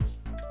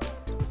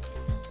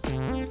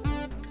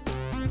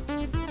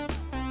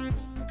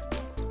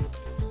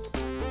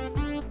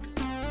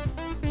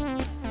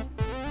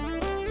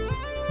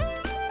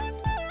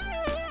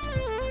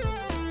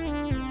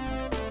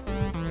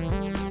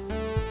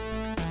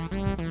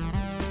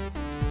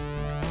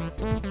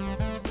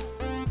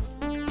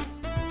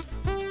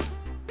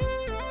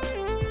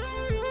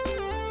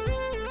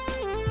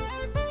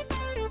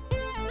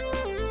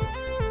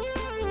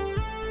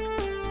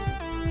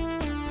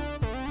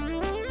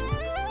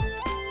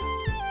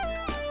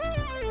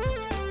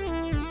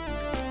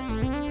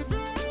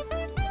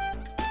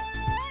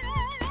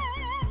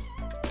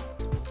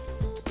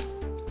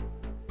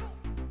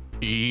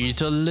Eat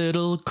a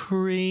little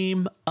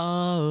cream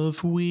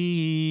of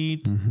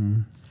wheat.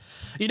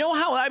 You know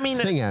how, I mean,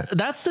 Sing it.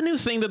 That's the new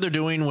thing that they're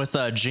doing with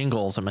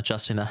jingles. I'm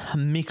adjusting the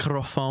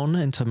microphone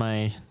into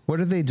my...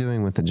 What are they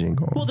doing with the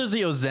jingle? Well, there's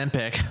the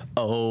Ozempic.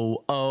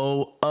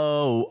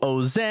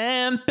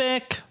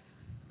 Ozempic.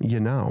 You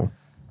know.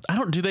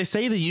 Do they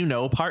say the you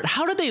know part?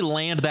 How did they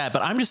land that?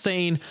 But I'm just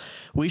saying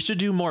we should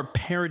do more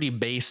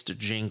parody-based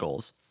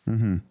jingles.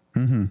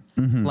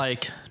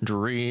 Like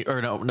dream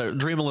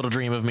a little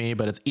dream of me,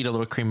 but it's eat a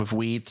little cream of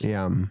wheat.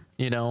 Yeah.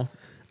 You know?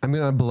 I'm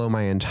going to blow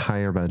my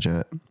entire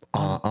budget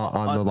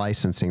on the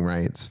licensing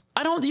rights.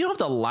 You don't have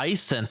to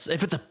license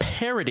if it's a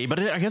parody, but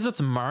I guess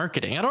it's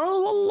marketing. I don't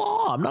know the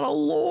law. I'm not a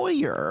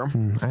lawyer.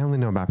 I only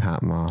know about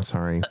patent law.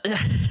 Sorry.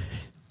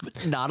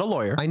 Not a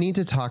lawyer. I need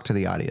to talk to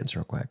the audience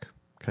real quick.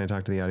 Can I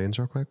talk to the audience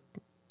real quick?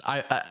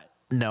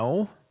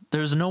 No,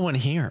 there's no one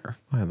here.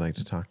 I'd like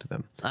to talk to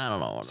them. I don't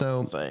know what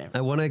So to say.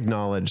 I want to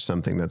acknowledge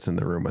something that's in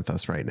the room with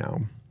us right now.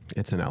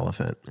 It's an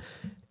elephant.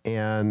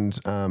 And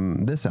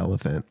this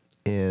elephant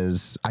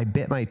is, I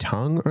bit my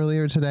tongue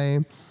earlier today.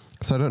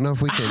 So I don't know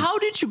if we can. How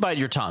did you bite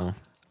your tongue?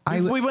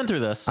 We went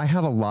through this. I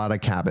had a lot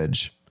of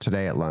cabbage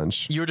today at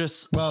lunch. You're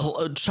just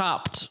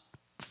chopped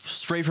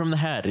straight from the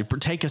head.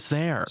 Take us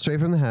there. Straight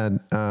from the head.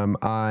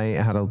 I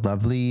had a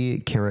lovely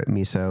carrot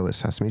miso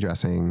sesame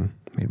dressing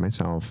made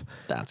myself.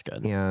 That's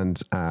good. And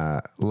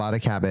a lot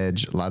of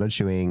cabbage, a lot of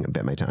chewing,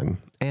 bit my tongue.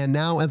 And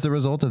now as a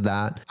result of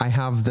that, I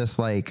have this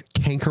like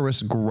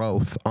cankerous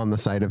growth on the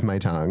side of my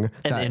tongue.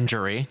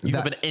 Injury. You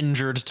have an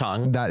injured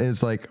tongue. That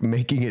is like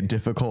making it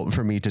difficult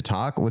for me to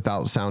talk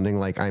without sounding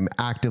like I'm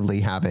actively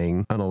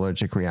having an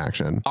allergic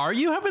reaction. Are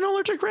you having an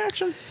allergic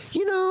reaction?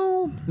 You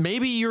know,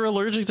 maybe you're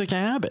allergic to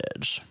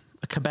cabbage.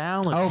 A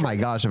cabal. Oh my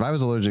gosh, if I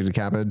was allergic to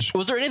cabbage.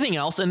 Was there anything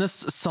else in this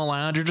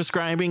salad you're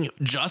describing?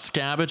 Just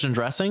cabbage and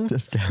dressing?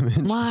 Just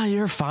cabbage. Wow,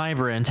 your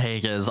fiber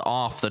intake is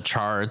off the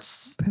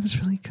charts. That was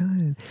really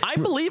good. I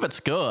believe it's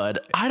good.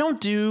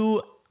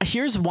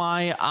 Here's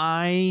why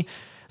I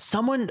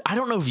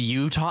don't know if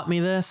you taught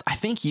me this. I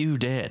think you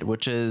did,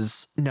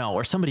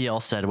 or somebody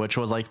else said, which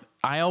was like,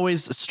 I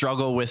always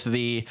struggle with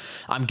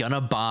I'm going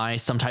to buy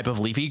some type of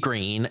leafy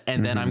green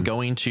and then I'm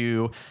going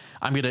to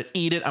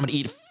eat it. I'm going to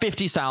eat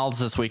 50 salads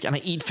this week, and I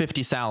eat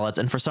 50 salads.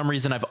 And for some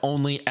reason, I've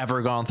only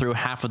ever gone through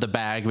half of the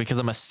bag because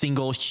I'm a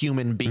single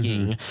human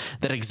being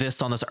that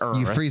exists on this earth.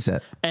 You freeze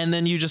it. And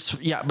then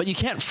but you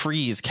can't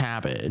freeze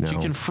cabbage. No. You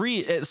can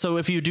freeze it. So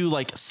if you do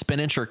like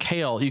spinach or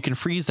kale, you can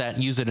freeze that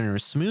and use it in your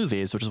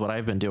smoothies, which is what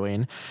I've been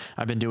doing.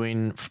 I've been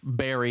doing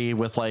berry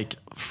with like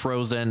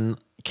frozen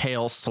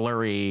kale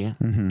slurry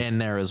in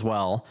there as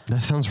well.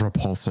 That sounds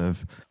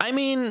repulsive. I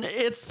mean,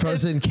 it's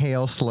frozen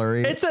kale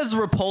slurry. It's as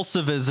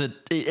repulsive as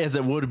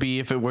it would be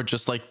if it were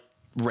just like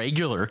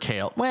regular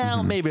kale.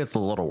 Well, maybe it's a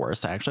little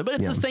worse actually, but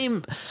it's the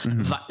same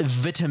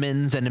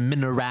vitamins and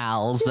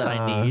minerals that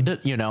I need,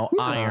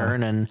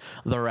 iron and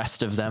the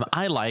rest of them.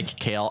 I like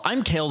kale.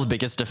 I'm kale's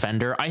biggest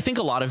defender. I think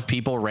a lot of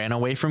people ran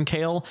away from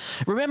kale.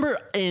 Remember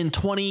in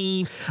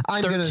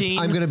 2013?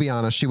 I'm going to be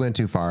honest. She went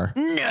too far.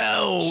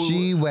 No.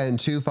 She went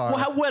too far.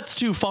 Well, what's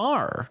too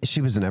far?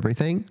 She was in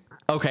everything.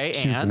 Okay,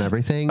 she was in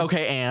everything.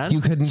 Okay, and?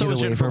 You couldn't get away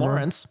Jennifer from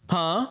Lawrence.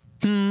 Her.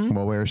 Huh?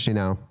 Well, where is she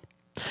now?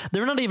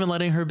 They're not even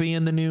letting her be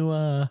in the new,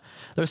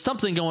 there's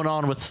something going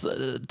on with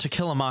To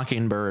Kill a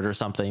Mockingbird or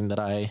something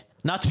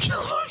not To Kill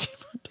a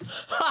Mockingbird.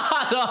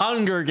 The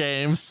Hunger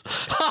Games.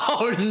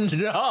 Oh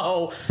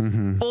no.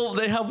 Well,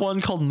 they have one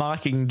called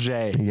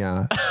Mockingjay.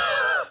 Yeah.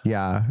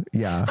 Yeah,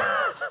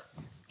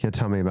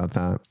 tell me about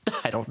that.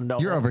 I don't know.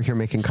 You're over here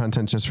making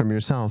content just from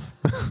yourself.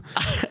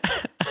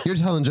 You're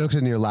telling jokes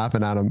and you're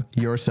laughing at them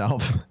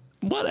yourself.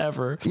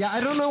 Whatever. Yeah, I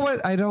don't know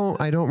what I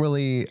don't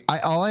really.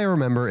 All I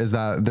remember is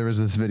that there was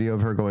this video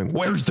of her going,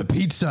 "Where's the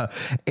pizza?"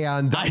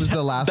 And that was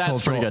the last.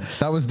 That's pretty good.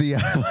 That was the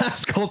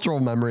last cultural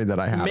memory that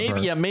I have.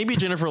 Maybe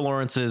Jennifer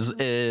Lawrence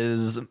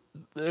is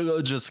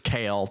just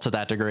kale to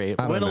that degree.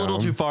 Went a little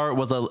too far.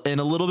 Was in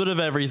a little bit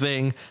of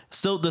everything.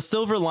 So the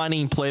silver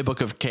lining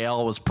playbook of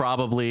kale was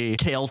probably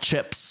kale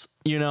chips.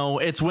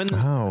 It's when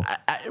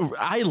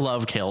I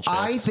love kale chips.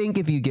 I think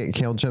if you get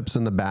kale chips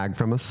in the bag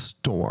from a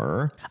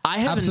store, I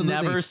have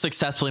never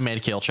successfully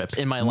made kale chips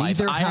in my life.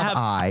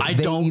 I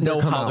don't know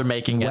how they're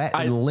making it.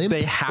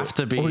 They have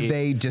to be, or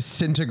they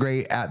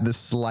disintegrate at the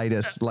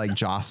slightest like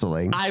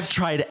jostling. I've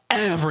tried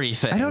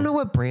everything. I don't know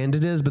what brand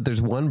it is, but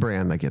there's one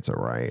brand that gets it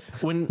right.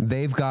 When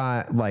they've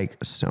got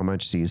like so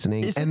much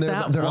seasoning, and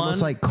they're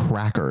almost like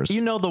crackers.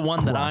 You know the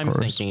one that I'm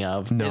thinking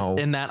of? No,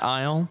 in that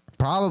aisle.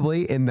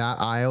 Probably in that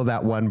aisle,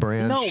 that one brand.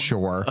 No.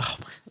 Sure.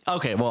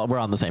 Okay, well, we're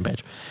on the same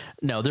page.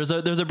 No, there's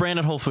a brand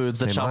at Whole Foods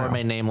that shall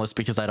remain nameless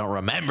because I don't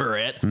remember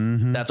it.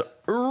 That's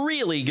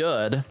really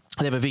good.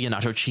 They have a vegan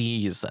nacho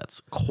cheese that's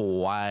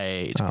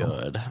quite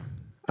good.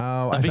 Oh,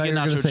 a I thought vegan you were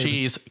gonna nacho say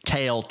cheese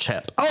kale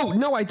chip. Oh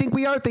no, I think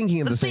we are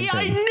thinking of the same See,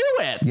 thing. I knew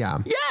it. Yeah.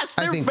 Yes,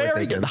 I they're think we're very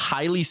thinking. good.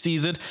 Highly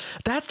seasoned.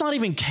 That's not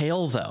even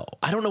kale, though.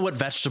 I don't know what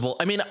vegetable.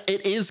 I mean,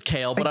 it is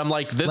kale, but I'm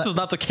like, this is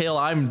not the kale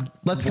I'm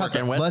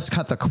working with. Let's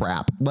cut the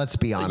crap. Let's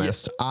be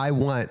honest. I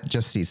want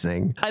just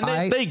seasoning.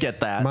 And they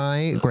get that.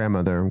 My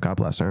grandmother, God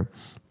bless her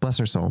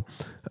soul,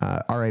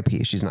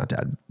 R.I.P. She's not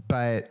dead.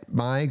 But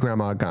my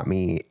grandma got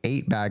me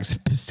 8 bags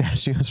of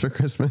pistachios for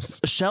Christmas.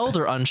 Shelled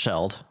or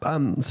unshelled?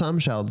 Some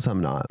shelled, some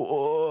not.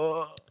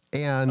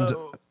 And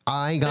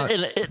I got.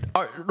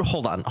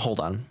 Hold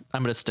on.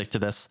 I'm going to stick to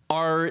this.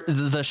 Are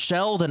the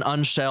shelled and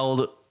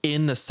unshelled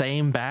in the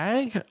same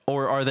bag,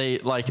 or are they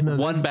like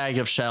one bag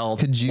of shelled,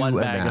 Could you one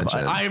bag imagine?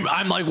 of?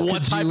 I'm like,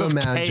 what type of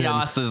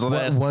chaos is what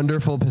this?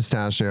 wonderful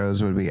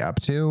pistachios would be up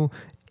to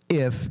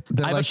if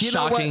they're like, you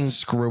know what?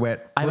 Screw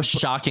it. I have a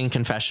shocking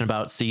confession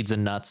about seeds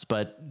and nuts,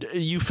 but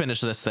you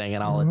finish this thing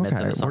and I'll admit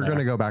to this. We're going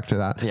to go back to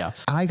that. Yeah.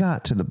 I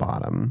got to the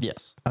bottom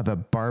Yes. of a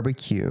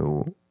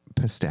barbecue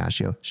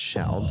pistachio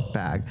shelled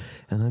bag.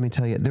 And let me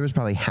tell you, there was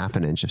probably half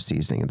an inch of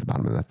seasoning at the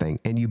bottom of that thing.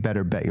 And you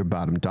better bet your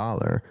bottom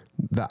dollar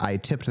that I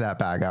tipped that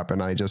bag up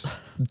and I just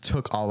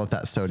took all of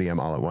that sodium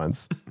all at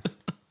once.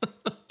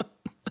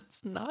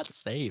 Not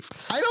safe.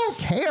 I don't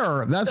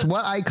care. That's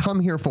what I come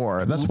here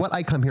for.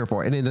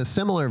 And in a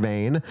similar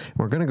vein,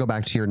 we're going to go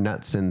back to your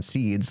nuts and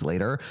seeds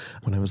later.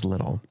 When I was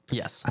little,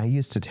 Yes. I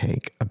used to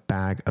take a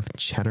bag of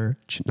cheddar,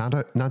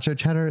 nacho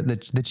cheddar,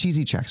 the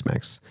cheesy Chex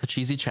Mix, The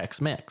cheesy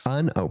Chex Mix.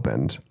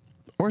 unopened.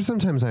 Or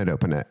sometimes I'd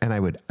open it and I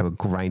would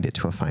grind it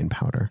to a fine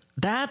powder.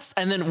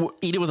 And then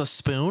eat it with a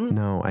spoon?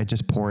 No, I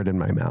just pour it in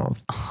my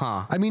mouth.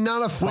 Huh. I mean,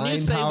 not a fine powder. When you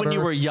say when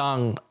you were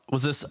young,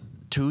 was this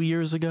 2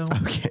 years ago?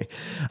 Okay.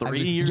 3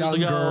 years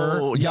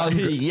ago?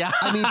 Younger. Yeah.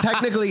 I mean,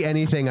 technically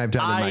anything I've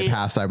done in my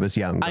past, I was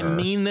younger. I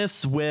mean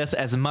this with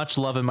as much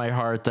love in my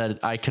heart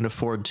that I can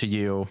afford to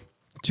you.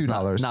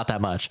 $2. Not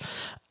that much.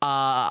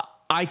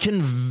 I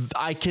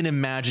can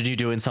imagine you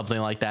doing something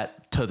like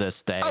that to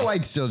this day. Oh,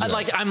 I'd still do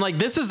it. I'm like,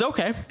 this is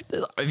okay.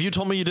 If you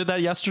told me you did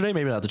that yesterday,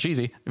 maybe not the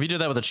cheesy. If you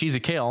did that with a cheesy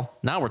kale,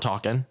 now we're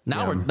talking.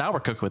 Now we're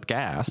cooking with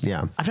gas.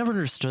 Yeah. I've never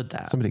understood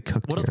that. Somebody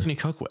cooked What here. else can you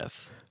cook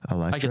with?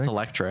 Electric. Like it's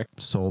electric.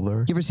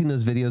 Solar. You ever seen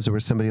those videos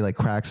where somebody like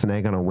cracks an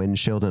egg on a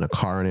windshield in a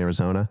car in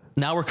Arizona?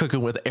 Now we're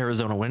cooking with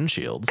Arizona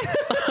windshields.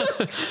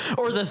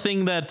 Or the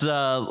thing that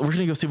we're going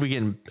to go see if we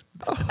can.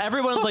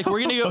 Everyone's like,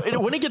 we're going to go.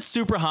 When it gets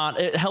super hot,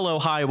 hello,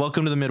 hi,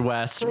 welcome to the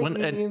Midwest.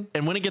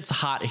 And when it gets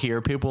hot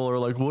here, people are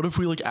like, what if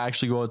we like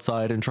actually go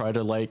outside and try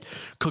to like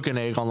cook an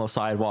egg on the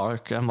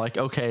sidewalk? I'm like,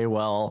 okay,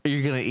 well,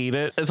 you're going to eat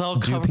it. It's all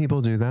Do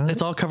people do that?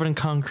 It's all covered in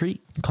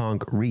concrete.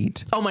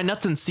 Concrete. Oh, my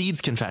nuts and seeds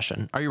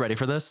confession. Are you ready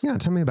for this? Yeah,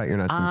 tell me about your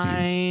nuts and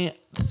seeds.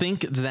 I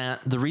think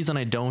that the reason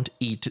I don't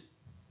eat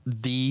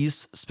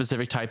these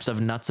specific types of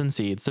nuts and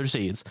seeds, they're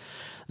seeds.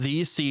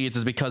 These seeds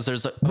is because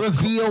there's a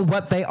Reveal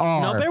what they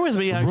are. No, bear with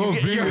me.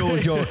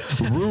 Reveal.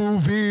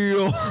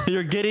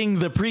 You're getting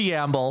the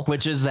preamble,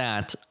 which is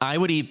that I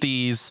would eat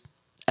these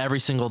every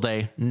single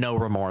day, no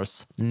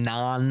remorse,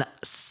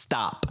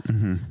 non-stop.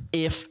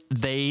 If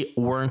they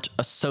weren't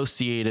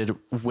associated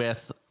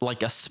with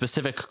like a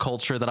specific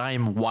culture that I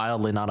am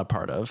wildly not a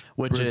part of,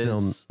 which Brazil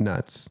is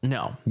nuts.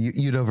 no,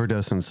 You'd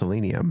overdose on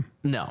selenium.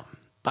 no,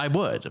 I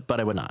would, but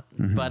I would not.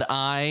 But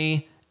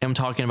I am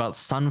talking about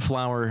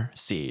sunflower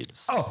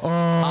seeds.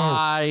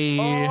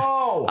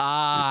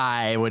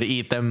 I would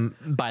eat them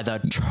by the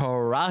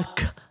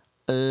truck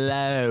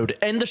load,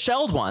 and the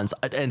shelled ones,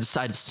 and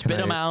I'd spit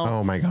them out.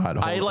 Oh my God.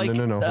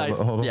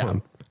 Hold yeah.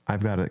 on.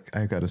 I've got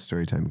a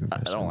story time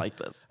confession. I don't like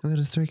this. I've got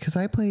a story because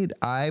I played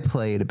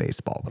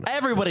baseball.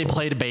 Everybody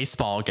played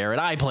baseball, Garrett.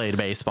 I played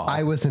baseball.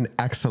 I was an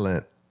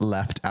excellent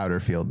left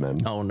outer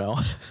fieldman. Oh no.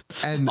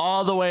 And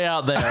all the way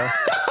out there.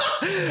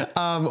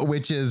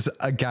 Which is,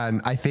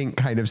 again, I think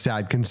kind of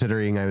sad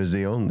considering I was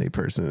the only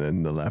person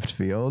in the left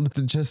field.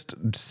 Just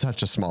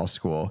such a small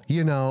school,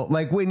 you know,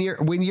 like when you're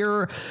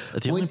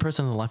the only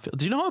person in the left field.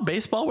 Do you know how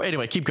baseball works?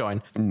 Anyway, keep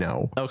going.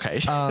 No.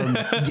 Okay.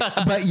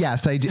 But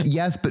yes, I do.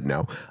 Yes, but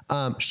no.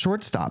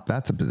 Shortstop.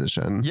 That's a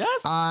position.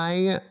 Yes.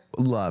 I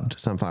loved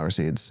sunflower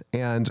seeds,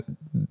 and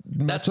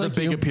that's the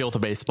big appeal to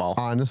baseball.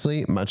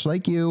 Honestly, much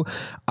like you,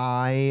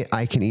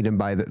 I can eat them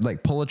by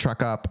pull a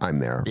truck up, I'm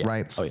there,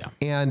 right? Oh yeah.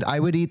 And I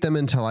would eat them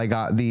until I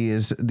got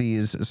these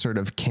sort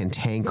of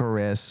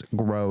cantankerous,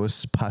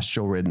 gross,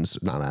 pustule-ridden.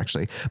 Not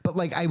actually, but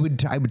like I would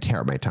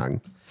tear up my tongue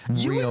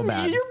real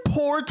bad. Your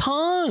poor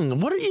tongue.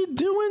 What are you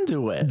doing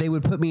to it? They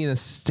would put me in a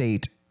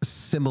state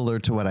similar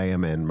to what I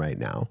am in right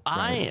now.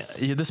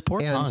 This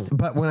poor tongue.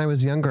 But when I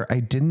was younger,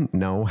 I didn't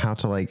know how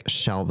to like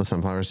shell the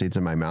sunflower seeds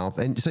in my mouth.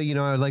 And so, you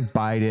know, I would like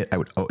bite it. I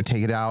would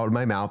take it out of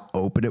my mouth,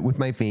 open it with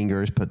my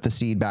fingers, put the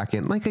seed back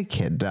in like a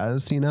kid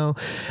does, you know,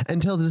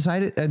 until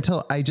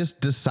I just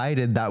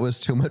decided that was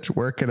too much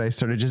work. And I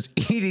started just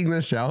eating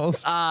the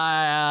shells.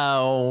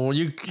 I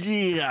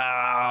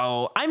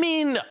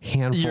mean,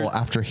 handful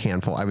after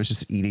handful. I was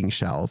just eating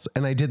shells,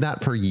 and I did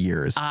that for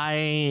years.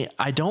 I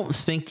don't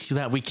think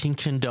that we can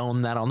condone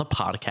that on the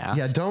podcast.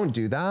 Yeah, don't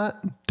do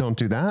that. Don't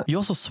do that. You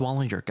also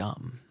swallow your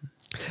gum.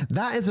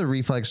 That is a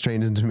reflex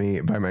trained into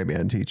me by my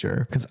band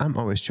teacher because I'm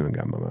always chewing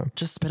gum, Mama.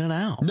 Just spit it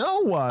out.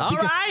 No,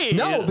 right.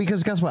 No,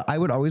 because guess what? I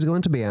would always go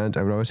into band.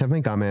 I would always have my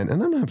gum in,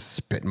 and I'm not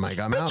spitting my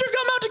gum out. Spit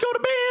your gum out to go to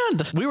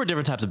band. We were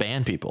different types of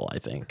band people, I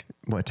think.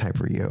 What type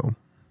were you?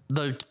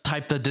 The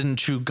type that didn't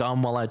chew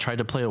gum while I tried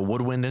to play a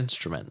woodwind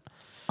instrument.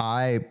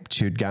 I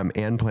chewed gum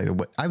and played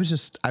I was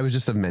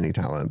just of many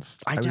talents.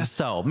 I guess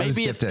so.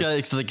 Maybe it's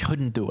because I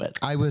couldn't do it.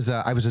 I was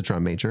a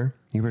drum major.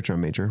 You were a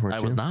drum major, weren't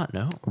you? I was not.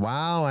 No.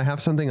 Wow, I have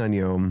something on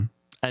you.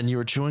 And you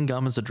were chewing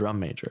gum as a drum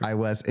major. I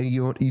was.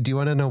 You do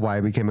want to know why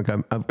I became a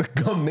gum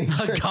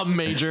major? A gum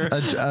major.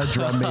 a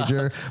drum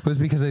major was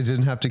because I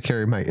didn't have to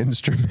carry my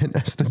instrument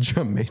as the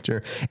drum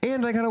major,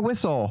 and I got a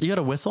whistle. You got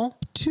a whistle?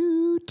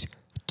 Toot,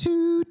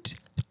 toot,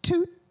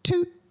 toot,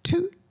 toot,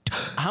 toot.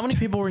 How many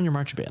people were in your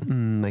marching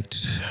band? Like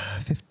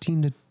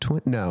 15 to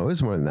 20. No, it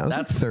was more than that. It was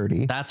like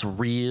 30. That's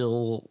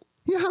real.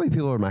 You know how many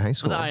people were in my high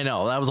school? I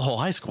know. That was a whole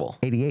high school.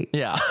 88.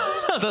 Yeah.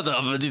 That's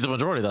a decent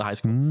majority of the high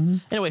school.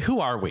 Anyway, who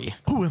are we?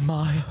 Who am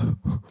I?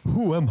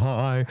 Who am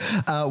I?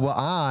 Well,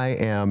 I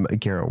am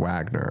Gerit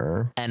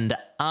Wagner. And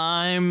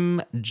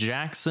I'm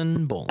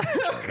Jackson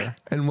Bollinger.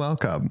 And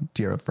welcome,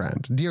 dear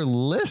friend, dear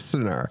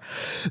listener,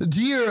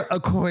 dear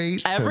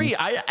acquaintance.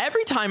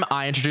 Every time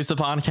I introduce a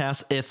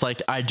podcast, it's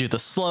like I do the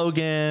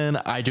slogan,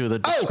 I do the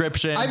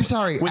description. I'm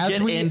sorry. We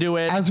get into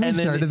it. As we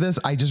started this,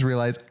 I just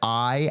realized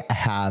I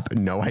have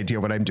no idea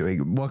what I'm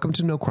doing. Welcome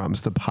to No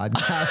Crumbs, the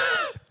podcast.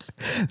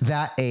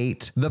 That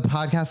ate the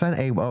podcast that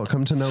ate.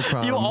 Welcome to No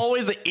Crumbs. You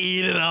always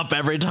eat it up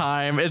every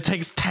time. It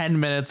takes 10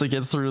 minutes to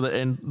get through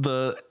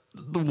the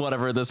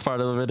whatever this part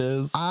of it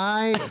is.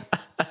 I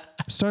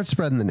start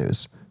spreading the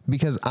news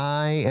because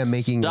I am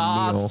making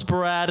a meal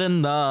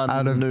spreading the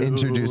out of news.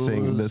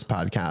 introducing this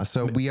podcast.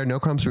 So we are No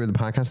Crumbs. We're the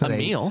podcast that ate.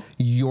 Meal.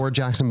 You're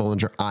Jackson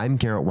Bollinger. I'm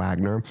Gerit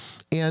Wagner,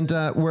 and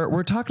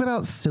we're talking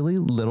about silly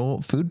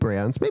little food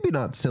brands. Maybe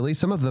not silly.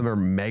 Some of them are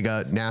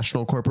mega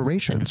national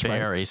corporations.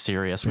 Very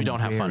serious. We don't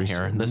have fun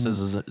here. This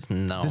is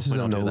no. This is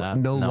a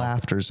no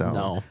laughter zone.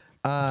 No.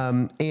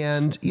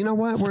 And you know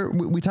what?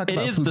 We talk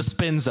about it is food. the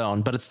spin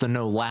zone, but it's the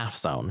no laugh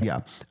zone.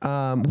 Yeah.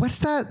 What's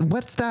that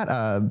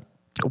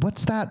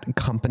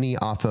company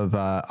off of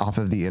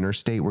the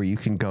interstate where you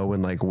can go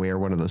and like wear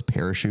one of those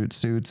parachute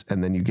suits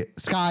and then you get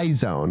Sky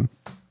Zone?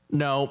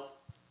 No.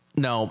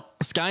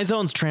 Sky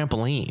Zone's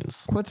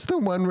trampolines. What's the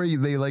one where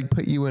they like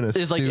put you in a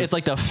suit? It's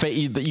like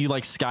that you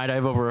like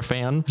skydive over a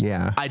fan.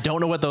 Yeah. I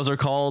don't know what those are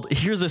called.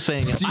 Here's the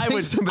thing.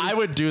 I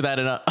would do that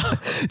in a.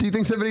 Do you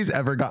think somebody's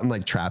ever gotten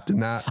like trapped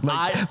in that?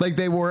 Like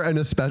they wore an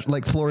especially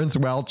like Florence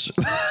Welch,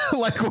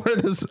 like wore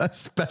an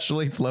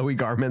especially flowy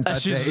garment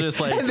that she's day, just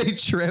like, and they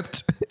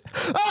tripped.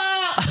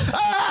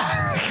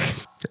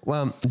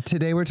 Well,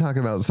 today we're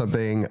talking about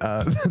something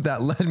that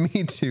led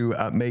me to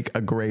make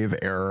a grave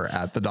error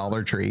at the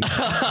Dollar Tree.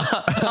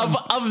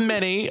 of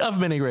many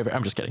grave.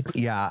 I'm just kidding.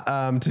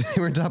 Yeah. Today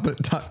we're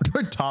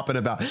talking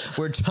about. Do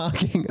we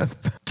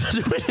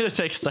need to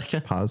take a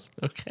second? Pause.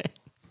 Okay.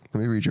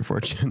 Let me read your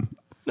fortune.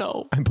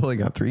 No. I'm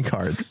pulling out 3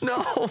 cards.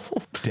 No.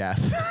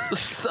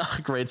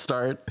 Death. Great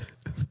start.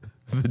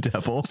 The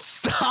devil.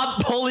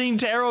 Stop pulling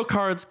tarot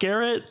cards,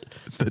 Gerit.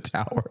 The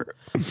Tower.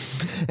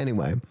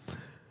 Anyway.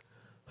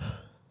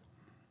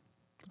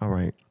 All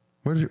right.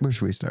 Where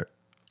should we start?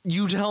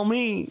 You tell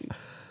me.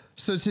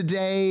 So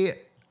today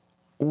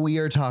we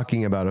are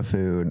talking about a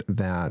food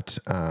that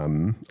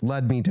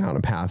led me down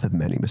a path of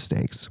many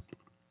mistakes.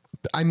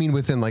 I mean,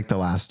 within like the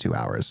last 2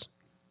 hours.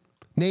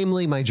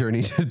 Namely, my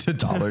journey to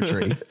Dollar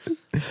Tree.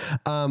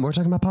 We're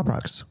talking about Pop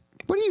Rocks.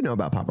 What do you know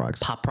about Pop Rocks?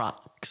 Pop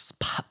Rocks.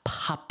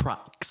 Pop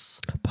Rocks.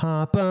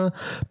 Papa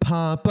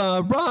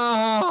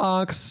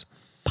Rocks.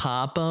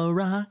 Papa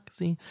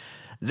Roxy.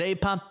 They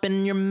pop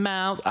in your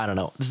mouth. I don't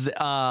know.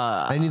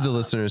 I need the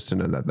listeners to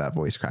know that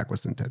voice crack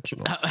was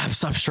intentional.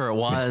 I'm sure it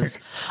was.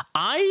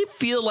 I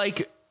feel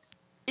like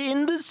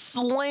in this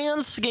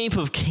landscape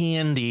of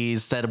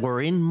candies that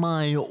were in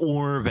my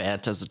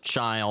orbit as a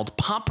child,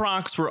 Pop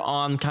Rocks were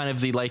on kind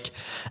of the like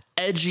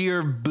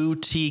edgier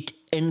boutique,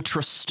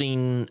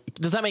 interesting.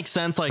 Does that make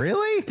sense? Like,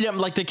 really? Yeah,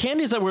 like the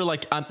candies that were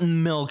like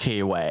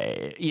Milky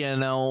Way, you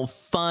know,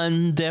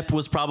 Fun Dip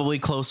was probably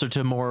closer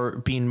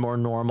to being more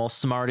normal.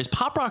 Smarties.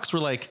 Pop Rocks were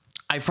like,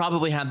 I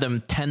probably had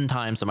them 10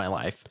 times in my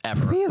life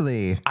ever.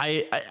 Really?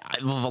 I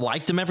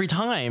liked them every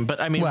time, but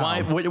I mean, well, why?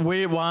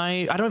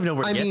 I don't even know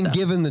where to get them.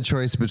 Given the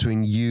choice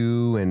between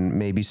you and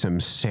maybe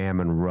some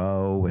salmon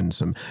roe and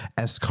some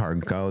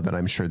escargot that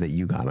I'm sure that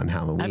you got on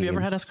Halloween. Have you ever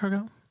had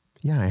escargot?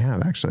 Yeah, I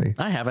have actually.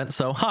 I haven't.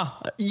 So,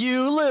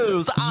 you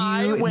lose.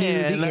 I win.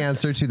 You knew the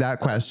answer to that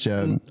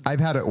question.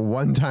 I've had it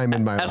one time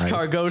in my life.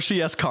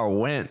 Escargot,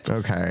 escarwent.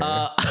 Okay.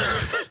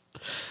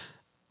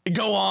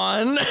 Go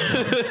on.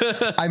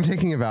 I'm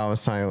taking a vow of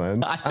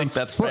silence. I think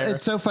that's fair. Well,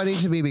 it's so funny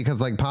to me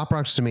because like Pop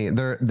Rocks to me,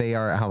 they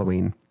are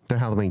Halloween. They're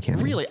Halloween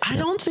candy. Really? I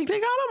don't think they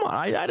got them on.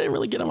 I didn't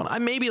really get them on. I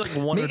maybe like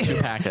 1 or 2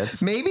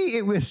 packets. Maybe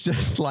it was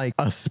just like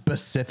a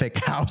specific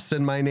house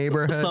in my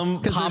neighborhood.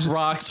 Some Pop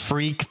Rocks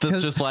freak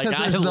that's just like,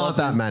 there's not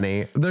that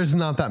many. There's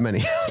not that many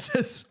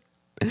houses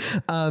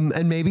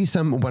And maybe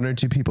one or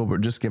two people were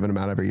just giving them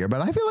out every year.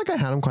 But I feel like I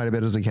had them quite a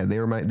bit as a kid. They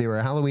were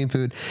a Halloween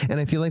food. And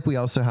I feel like we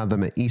also had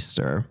them at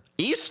Easter.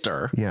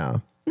 Easter? Yeah.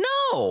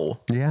 No.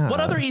 Yeah. What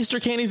other Easter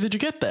candies did you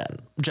get then?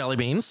 Jelly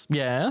beans?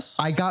 Yes.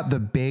 I got the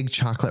big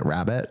chocolate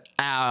rabbit.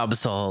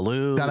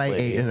 Absolutely. That I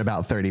ate in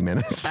about 30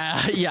 minutes.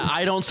 Yeah,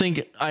 I don't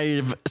think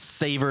I've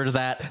savored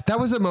that. That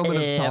was a moment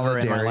of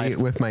solidarity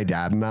with my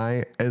dad and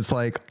I. It's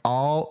like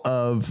all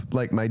of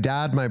like my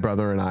dad, my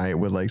brother and I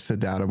would like sit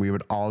down and we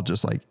would all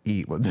just like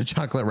eat with the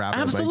chocolate rabbit.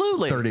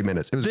 Absolutely. Like 30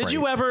 minutes. It was Did great.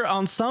 you ever,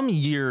 on some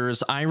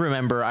years, I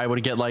remember I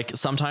would get like,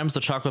 sometimes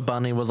the chocolate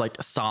bunny was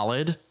like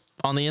solid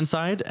on the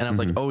inside. And I was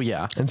like, oh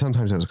yeah. And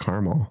sometimes it was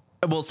caramel.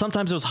 Well,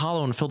 sometimes it was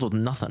hollow and filled with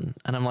nothing.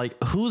 And I'm like,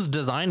 who's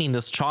designing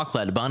this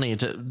chocolate bunny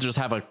to just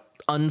have a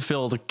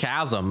unfilled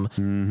chasm?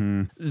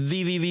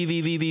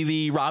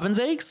 The robin's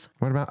eggs?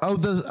 What about,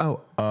 those,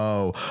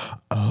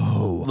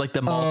 Like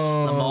the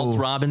malt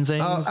robin's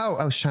eggs?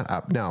 Shut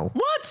up. No.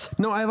 What?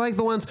 No, I like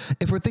the ones,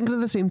 if we're thinking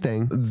of the same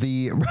thing,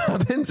 the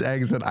robin's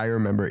eggs that I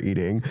remember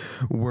eating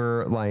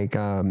were like,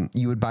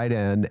 you would bite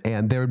in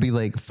and there would be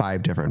like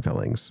 5 different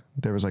fillings.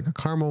 There was like a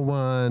caramel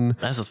one.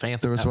 That's just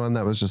fancy. There was one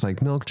that was just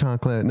like milk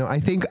chocolate. No, I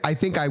think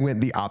I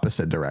went the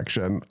opposite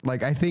direction.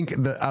 Like I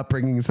think the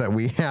upbringings that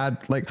we had,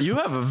 like You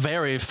have a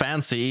very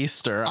fancy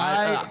Easter.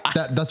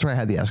 that's where I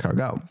had the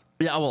escargot.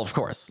 Yeah, well, of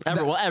course.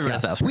 Everyone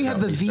has escargot. We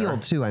had the Easter. veal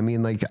too. I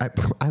mean, like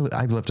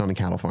I've lived on a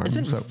cattle farm.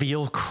 Isn't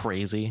veal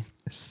crazy?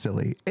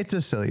 Silly. It's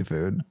a silly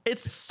food.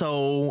 It's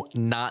so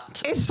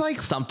not. It's like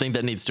something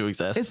that needs to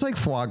exist. It's like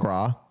foie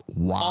gras.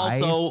 Why?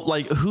 Also,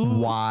 like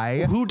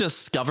who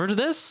discovered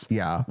this?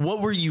 Yeah. What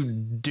were you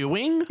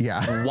doing?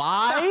 Yeah.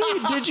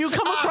 Why did you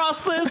come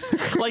across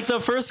this? Like the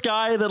first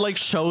guy that like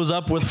shows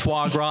up with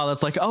foie gras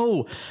that's like,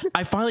 oh,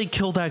 I finally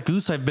killed that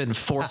goose I've been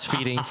force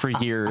feeding for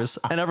years.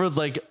 And everyone's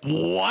like,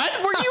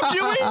 what were you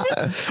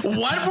doing?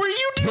 What were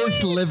you doing?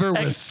 His liver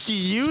was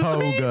Excuse so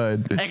me?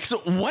 good.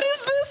 What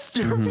is this?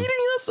 You're feeding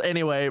us?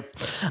 Anyway.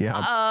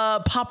 Yeah.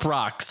 Pop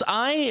rocks.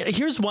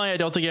 Here's why I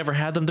don't think I ever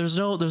had them. There's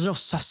no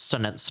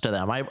sustenance to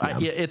them.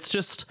 It's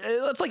just,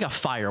 it's like a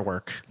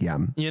firework. Yeah.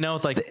 You know,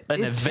 it's like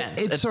an event.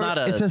 It's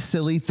a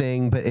silly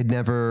thing, but it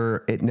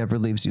never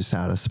leaves you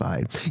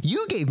satisfied.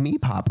 You gave me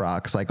Pop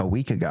Rocks like a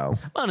week ago.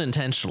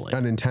 Unintentionally.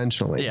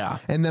 Yeah.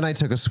 And then I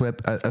took a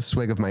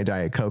swig of my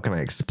Diet Coke and I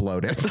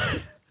exploded.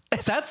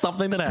 Is that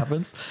something that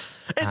happens?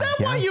 Is that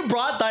why you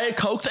brought Diet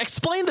Cokes?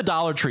 Explain the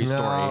Dollar Tree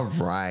story. All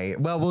right.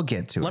 Well, we'll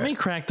get to it. Let me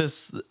crack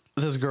this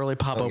girly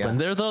pop open.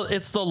 Yeah.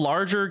 It's the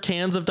larger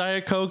cans of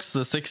Diet Cokes,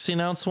 the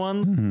 16-ounce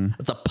ones.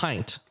 It's a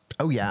pint.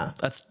 Oh yeah.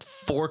 That's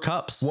 4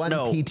 cups. One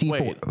PT.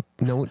 Wait.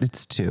 No,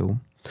 it's 2.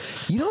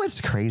 You know what's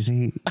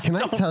crazy? Can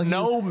I tell you?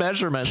 No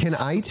measurement. Can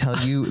I tell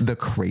you the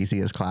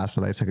craziest class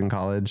that I took in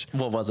college?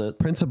 What was it?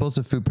 Principles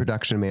of Food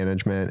Production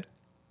Management,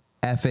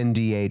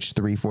 FNDH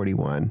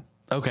 341.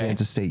 Okay.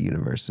 Kansas State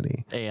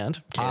University.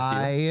 And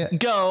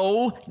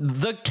go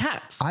the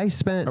Cats. I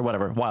spent or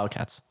whatever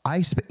Wildcats.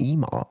 I spent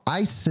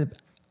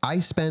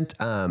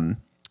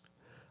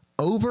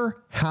over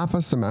half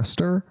a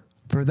semester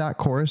for that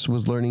course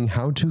was learning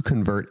how to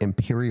convert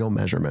imperial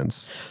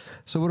measurements.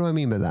 So what do I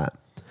mean by that?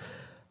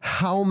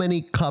 How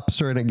many cups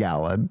are in a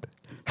gallon?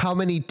 How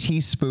many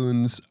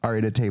teaspoons are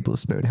in a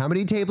tablespoon? How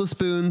many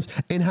tablespoons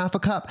in half a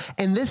cup?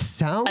 And this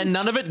sounds... And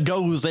none of it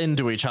goes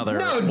into each other.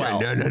 No,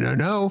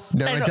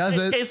 it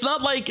doesn't. It's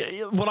not like...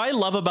 What I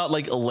love about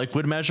like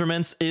liquid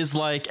measurements is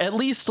like at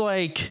least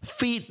like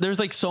feet. There's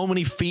like so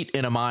many feet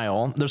in a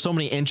mile. There's so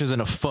many inches in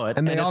a foot.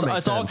 And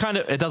it's all kind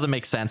of... It doesn't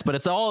make sense, but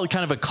it's all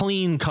kind of a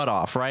clean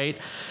cutoff, right?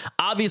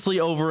 Obviously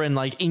over in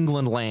like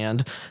England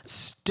land...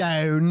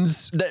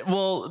 Stones.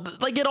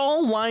 Like it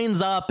all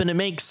lines up and it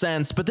makes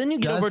sense, but then you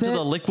get over to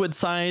the liquid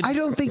side. I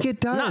don't think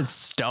it does. Not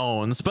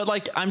stones, but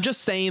like I'm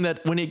just saying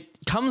that when it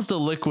comes to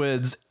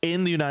liquids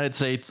in the United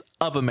States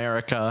of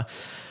America,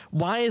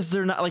 why is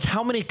there not like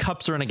how many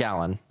cups are in a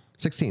gallon?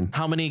 16.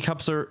 How many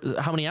ounces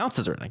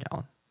are in a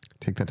gallon?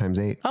 Take that times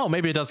 8. Oh,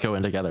 maybe it does go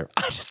in together.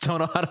 I just don't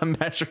know how to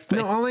measure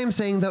things. No, all I'm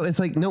saying though is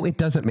like, no, it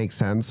doesn't make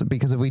sense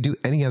because if we do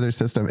any other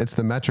system, it's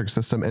the metric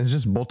system and it's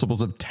just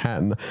multiples of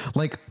 10,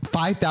 like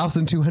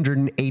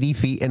 5,280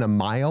 feet in a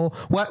mile.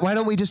 Why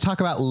don't we just talk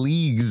about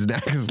leagues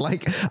next?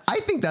 Like, I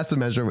think that's a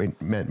measurement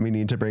we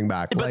need to bring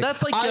back. But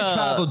that's like I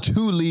traveled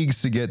 2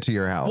 leagues to get to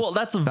your house. Well,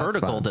 that's a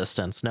vertical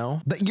distance, no?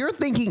 You're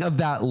thinking of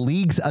that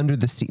leagues under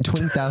the sea,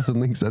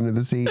 20,000 leagues under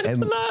the sea.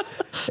 And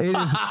it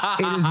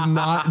is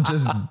not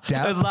just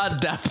depth. It's not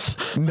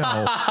depth.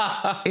 No,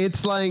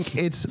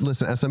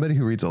 listen, as somebody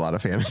who reads a lot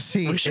of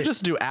fantasy, we should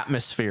just do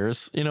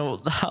atmospheres. You know,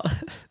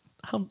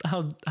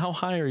 how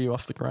high are you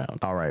off the ground?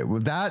 All right. Well,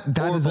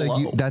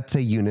 that's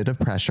a unit of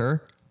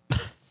pressure.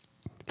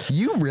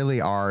 You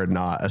really are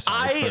not a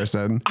science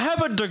person. I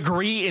have a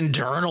degree in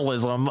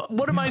journalism.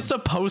 What am I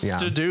supposed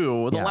to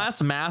do? The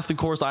last math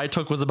course I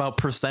took was about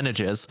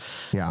percentages.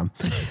 Yeah.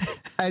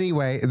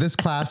 Anyway, this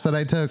class that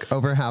I took,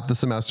 over half the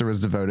semester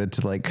was devoted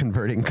to like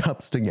converting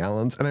cups to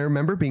gallons. And I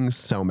remember being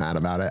so mad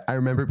about it. I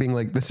remember being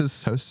like, this is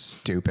so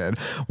stupid.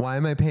 Why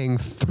am I paying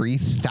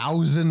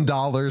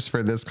 $3,000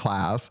 for this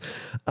class?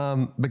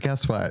 But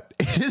guess what?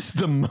 It is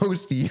the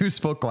most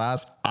useful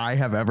class I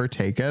have ever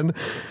taken.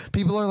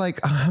 People are like,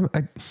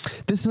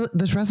 this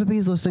recipe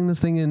is listing this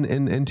thing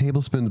in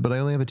tablespoons, but I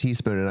only have a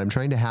teaspoon and I'm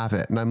trying to halve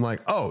it. And I'm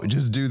like, oh,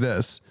 just do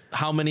this.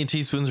 How many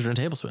teaspoons are in a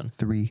tablespoon?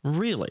 3.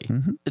 Really?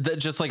 Is that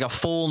just like a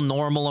full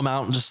normal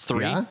amount, just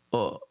 3? Yeah.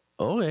 Oh,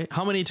 okay.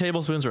 How many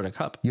tablespoons are in a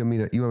cup? You want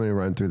me to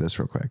run through this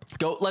real quick?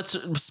 Go. Let's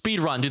speed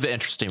run. Do the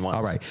interesting ones.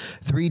 All right.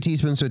 3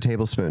 teaspoons to a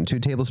tablespoon, 2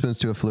 tablespoons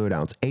to a fluid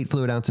ounce, 8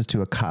 fluid ounces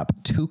to a cup,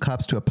 2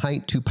 cups to a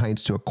pint, 2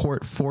 pints to a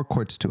quart, 4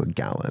 quarts to a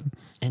gallon.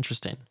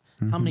 Interesting.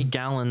 How many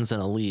gallons in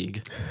a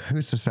league?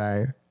 Who's to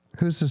say?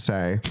 Who's to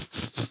say?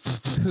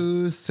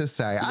 Who's to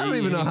say? I don't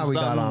even know how we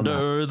got on that.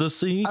 Under the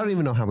sea. I don't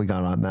even know how we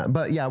got on that.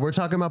 But yeah, we're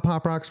talking about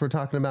Pop Rocks. We're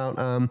talking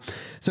about,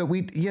 so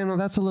we,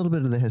 that's a little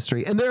bit of the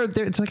history. And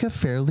it's like a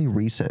fairly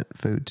recent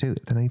food too,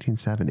 the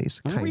 1970s.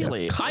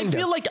 Really? I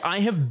feel like I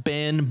have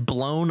been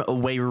blown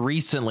away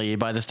recently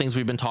by the things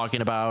we've been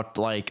talking about,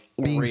 like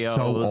being Oreos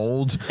so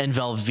old and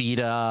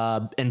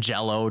Velveeta and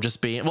Jello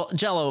just being, well,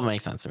 Jello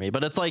makes sense to me,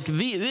 but it's like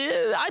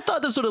I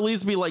thought this would at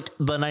least be like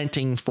the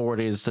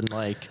 1940s and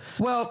like,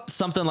 well,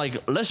 something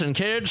like, listen,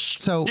 kids,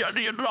 so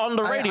you're on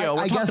the radio,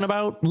 I we're talking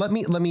about. Let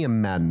me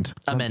amend.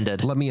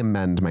 Amended. Let me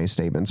amend my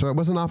statement. So it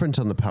wasn't offered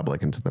until the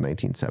public until the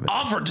 1970s.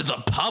 Offered to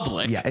the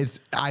public? Yeah,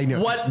 I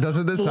know. What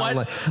doesn't this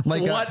sound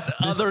like what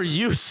other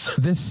use?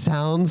 This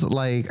sounds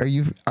like, are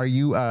you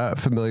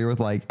familiar with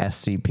like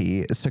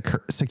SCP,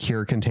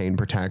 Secure, Contain,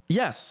 Protect?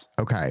 Yes.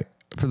 Okay.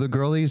 For the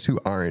girlies who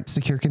aren't,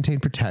 Secure,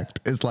 Contain, Protect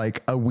is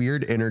like a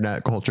weird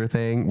internet culture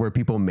thing where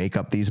people make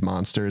up these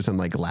monsters and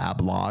like lab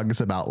logs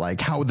about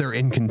like how they're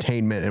in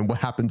containment and what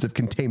happens if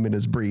containment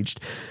is breached.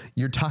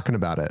 You're talking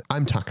about it.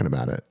 I'm talking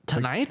about it.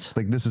 Tonight?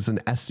 Like this is an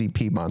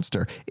SCP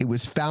monster. It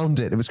was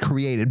founded, it was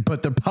created,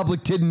 but the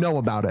public didn't know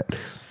about it.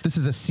 This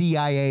is a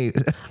CIA.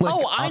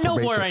 I know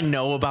where I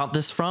know about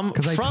this from.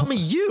 From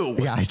you.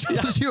 Yeah, I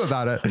told you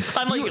about it.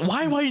 I'm like,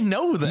 why do I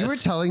know this? You were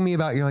telling me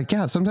about, you're like,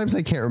 yeah, sometimes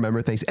I can't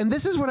remember things. And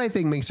this is what I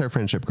think makes our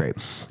friendship great.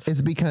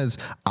 It's because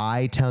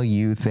I tell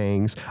you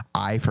things,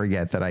 I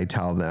forget that I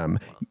tell them.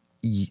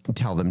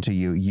 Tell them to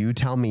you. You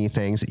tell me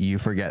things, you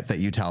forget that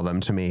you tell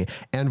them to me,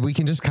 and we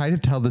can just kind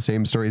of tell the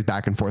same stories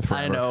back and forth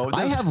forever. I know.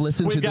 I have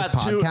listened to this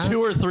podcast. We've got 2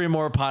 or 3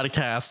 more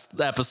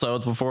podcast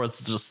episodes before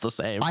it's just the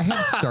same. I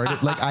have started,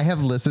 I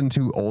have listened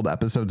to old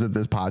episodes of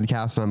this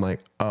podcast, and I'm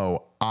like,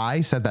 oh, I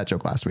said that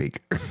joke last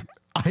week.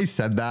 I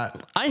said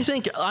that. I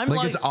think I'm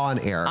like it's on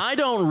air. I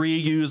don't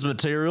reuse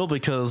material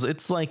because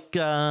it's like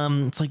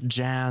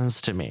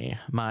jazz to me.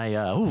 My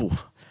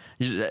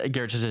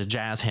Gerit just did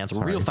jazz hands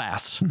real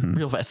fast.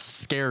 Real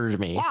fast. Scared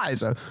me. Why?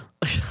 So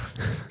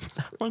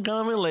we're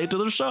gonna be late to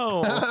the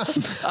show.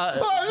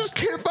 I just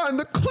can't find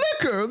the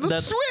clicker,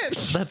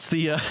 switch. That's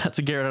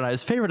Gerit and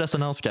I's favorite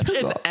SNL sketch.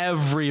 It's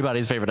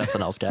everybody's favorite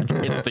SNL sketch.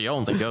 It's the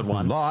only good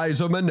one.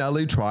 Liza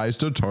Minnelli tries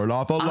to turn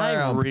off a lamp.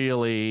 I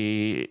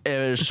really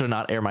should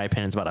not air my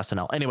opinions about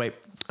SNL. Anyway.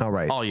 All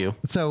right. All you.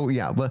 So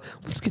yeah,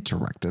 let's get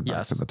directed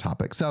back to the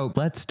topic. So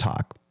let's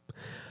talk.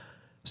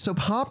 So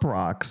Pop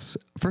Rocks,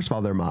 first of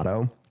all, their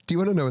motto. Do you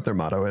want to know what their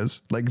motto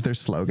is? Like their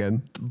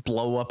slogan?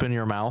 Blow up in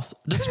your mouth.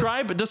 Let's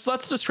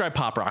describe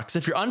Pop Rocks.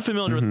 If you're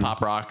unfamiliar with Pop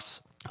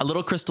Rocks, a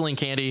little crystalline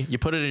candy, you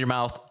put it in your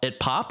mouth,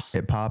 it pops.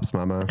 It pops,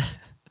 mama.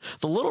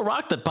 It's a little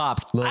rock that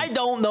pops. I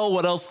don't know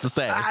what else to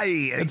say.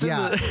 It's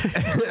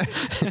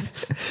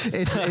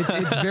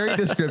very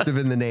descriptive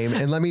in the name.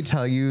 And let me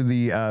tell you,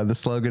 the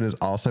slogan is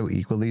also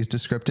equally as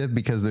descriptive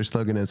because their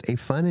slogan is a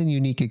fun and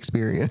unique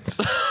experience.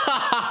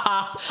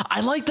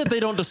 I like that they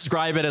don't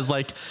describe it as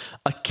like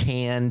a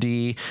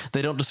candy.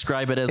 They don't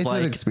describe it as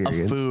like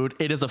a food.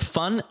 It is a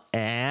fun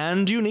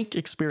and unique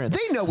experience.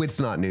 They know it's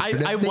not nutritive.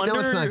 They know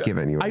it's not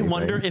giving you anything. I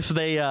wonder if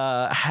they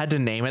had to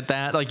name it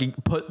that, like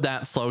put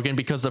that slogan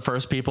because the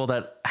first people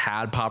that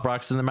had Pop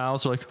Rocks in their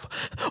mouths were like,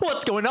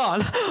 what's going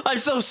on? I'm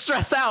so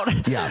stressed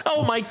out. Yeah.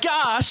 Oh my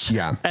gosh.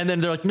 Yeah. And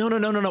then they're like,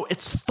 no.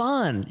 It's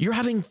fun. You're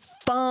having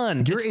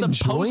fun. You're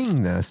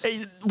enjoying this.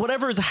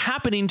 Whatever is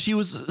happening to you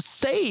is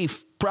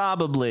safe.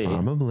 Probably.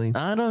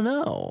 I don't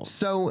know.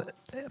 So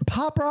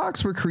Pop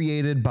Rocks were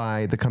created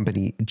by the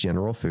company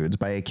General Foods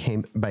by a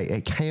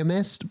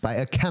chemist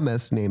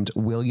named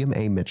William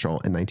A.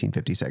 Mitchell in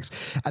 1956.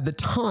 At the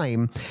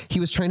time, he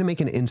was trying to make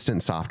an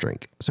instant soft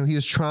drink. So he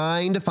was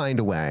trying to find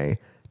a way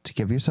to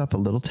give yourself a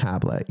little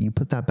tablet. You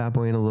put that bad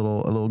boy in a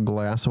little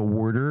glass of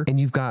water, and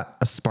you've got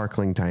a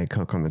sparkling Diet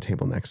Coke on the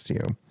table next to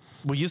you.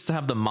 We used to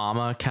have the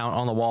mama count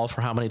on the wall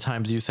for how many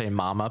times you say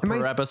mama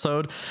per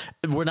episode.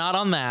 We're not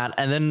on that.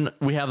 And then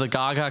we have the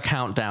Gaga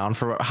countdown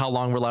for how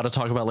long we're allowed to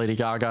talk about Lady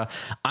Gaga.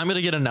 I'm going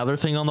to get another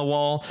thing on the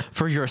wall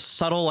for your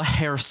subtle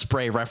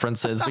hairspray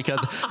references, because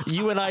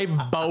you and I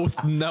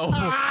both know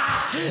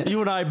that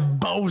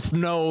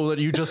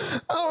you just...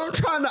 Oh, I'm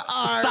trying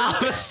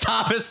to...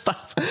 Stop.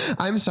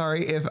 I'm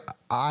sorry if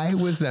I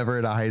was never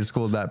at a high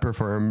school that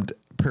performed...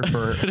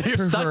 You're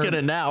stuck in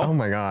it now. Oh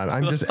my God.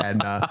 I'm just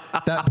Edna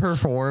that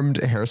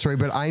performed Hairspray,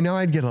 but I know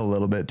I'd get a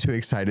little bit too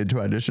excited to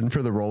audition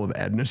for the role of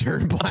Edna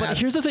Turnblad. But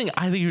here's the thing.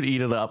 I think you'd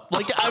eat it up.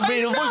 Like, I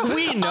mean, look,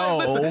 we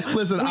know.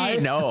 Listen, I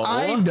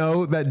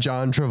know that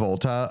John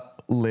Travolta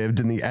lived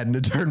in the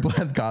Edna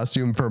Turnblad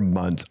costume for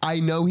months.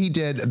 I know he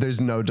did. There's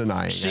no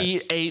denying it.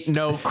 She ate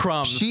no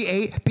crumbs. She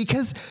ate,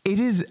 because it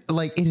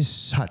is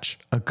such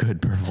a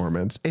good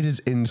performance. It is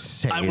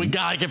insane. We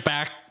gotta get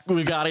back.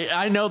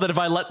 I know that if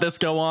I let this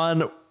go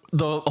on,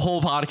 the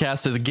whole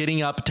podcast is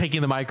getting up,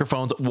 taking the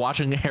microphones,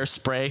 watching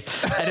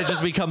Hairspray, and it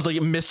just becomes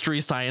like Mystery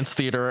Science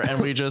Theater,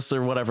 and we just,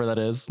 or whatever that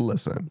is.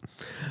 Listen,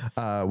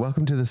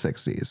 welcome to the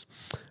 60s.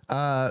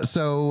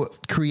 So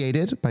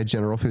created by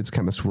General Foods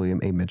chemist William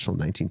A. Mitchell in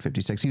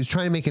 1956. He was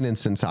trying to make an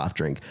instant soft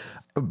drink,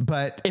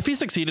 but if he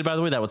succeeded, by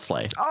the way, that would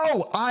slay.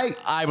 Oh,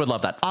 I would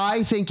love that.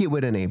 I think it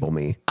would enable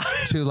me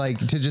to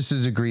just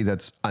a degree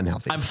that's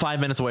unhealthy. I'm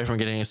 5 minutes away from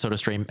getting a Soda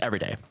Stream every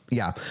day.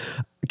 Yeah.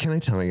 Can I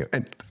tell you,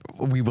 and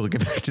we will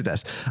get back to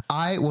this.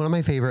 One of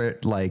my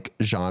favorite like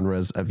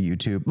genres of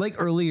YouTube, like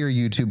earlier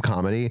YouTube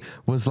comedy,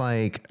 was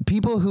like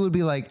people who would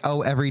be like,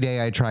 oh, every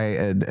day I try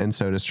and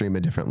Soda Stream a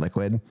different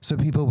liquid. So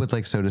people would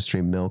like Soda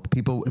Stream milk.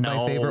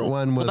 My favorite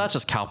one was... Well, that's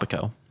just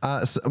Calpico.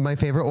 So my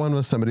favorite one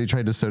was somebody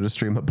tried to Soda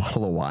Stream a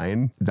bottle of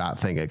wine. That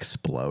thing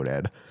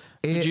exploded.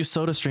 Did you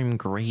Soda Stream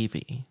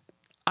gravy?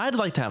 I'd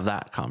like to have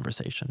that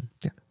conversation.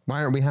 Yeah.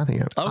 Why aren't we having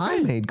it? Okay. I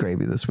made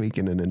gravy this week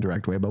in an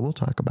indirect way, but we'll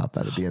talk about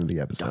that at the end of the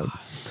episode. God,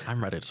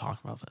 I'm ready to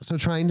talk about this. So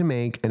trying to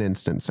make an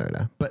instant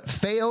soda, but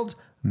failed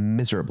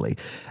miserably.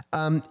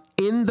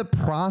 In the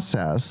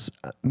process,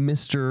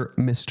 Dr.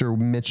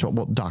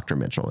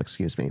 Mitchell,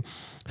 excuse me,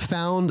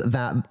 found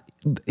that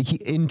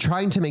in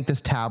trying to make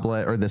this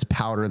tablet or this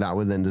powder that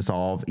would then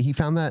dissolve, he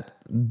found that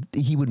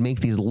he would make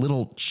these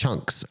little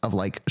chunks of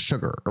like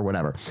sugar or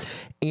whatever.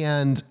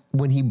 And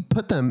when he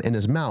put them in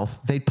his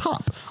mouth, they'd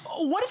pop.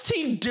 What is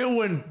he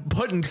doing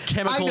putting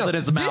chemicals in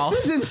his mouth?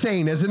 This is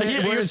insane, isn't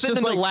it? You're sitting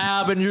in the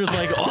lab and you're just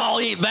like, oh,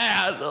 I'll eat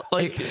that.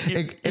 Like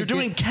you're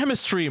doing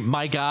chemistry,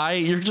 my guy.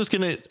 You're just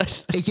going to...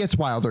 It gets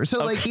wilder. So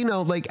so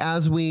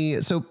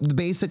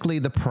basically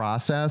the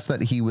process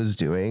that he was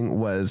doing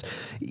was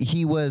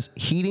he was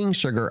heating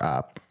sugar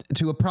up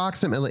to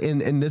approximately,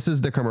 and this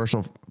is the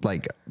commercial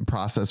like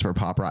process for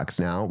Pop Rocks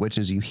now, which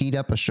is you heat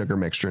up a sugar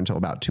mixture until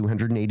about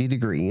 280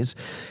 degrees.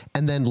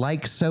 And then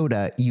like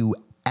soda, you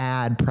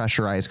add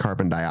pressurized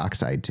carbon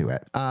dioxide to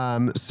it.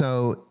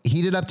 So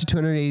heat it up to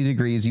 280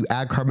 degrees. You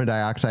add carbon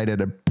dioxide at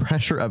a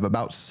pressure of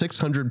about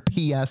 600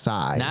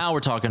 PSI. Now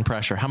we're talking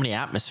pressure. How many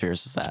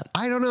atmospheres is that?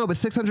 I don't know, but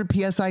 600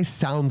 PSI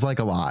sounds like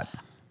a lot.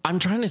 I'm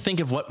trying to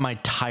think of what my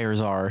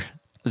tires are.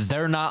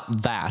 They're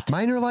not that.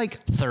 Mine are like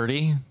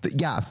 30.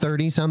 Yeah,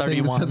 30 something.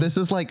 31. So this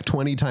is like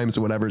 20 times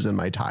whatever's in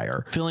my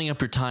tire. Filling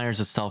up your tires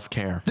is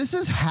self-care. This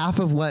is half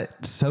of what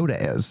soda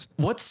is.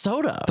 What's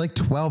soda? Like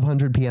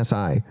 1200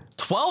 PSI.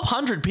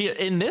 1200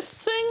 in this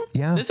thing?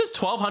 Yeah. This is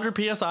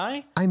 1200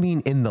 PSI? I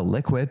mean, in the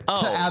liquid to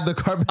add the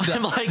carbon dioxide.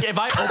 I'm like, if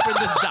I open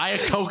this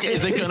Diet Coke,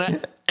 is it going to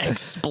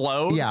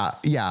explode? Yeah.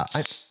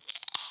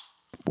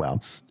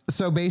 Well,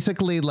 so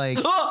basically like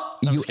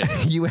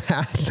you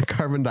add the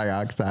carbon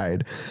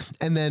dioxide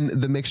and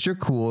then the mixture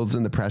cools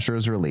and the pressure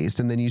is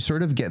released. And then you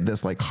sort of get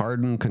this like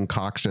hardened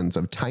concoctions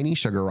of tiny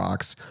sugar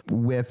rocks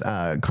with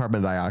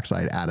carbon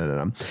dioxide added in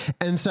them.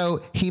 And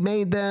so he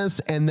made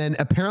this, and then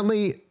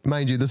apparently,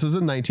 mind you, this was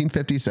in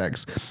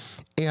 1956.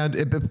 And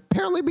it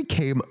apparently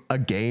became a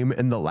game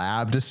in the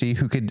lab to see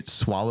who could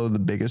swallow the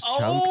biggest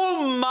chunk.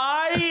 Oh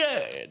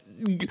my!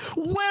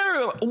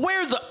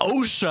 Where's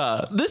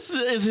OSHA? This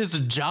is his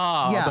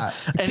job. Yeah.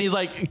 And he's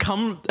like,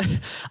 come,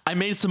 I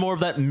made some more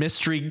of that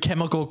mystery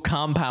chemical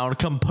compound.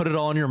 Come put it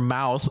all in your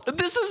mouth.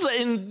 This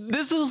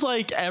is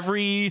like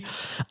every,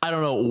 I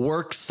don't know,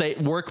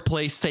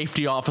 workplace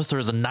safety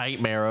officer's a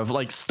nightmare of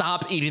like,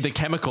 stop eating the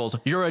chemicals.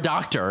 You're a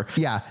doctor.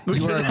 Yeah.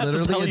 You are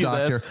literally a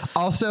doctor.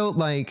 Also,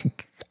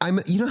 like,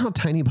 you know how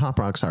tiny Pop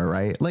Rocks are,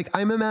 right? Like,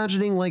 I'm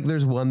imagining like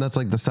there's one that's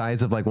like the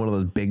size of like one of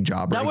those big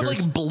job that would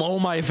like blow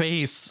my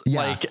face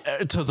like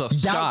to the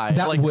sky.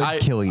 That like, would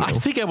kill you. I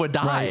think I would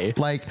die. Right?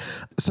 Like,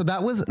 so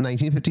that was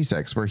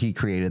 1956 where he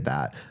created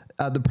that.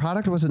 The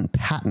product wasn't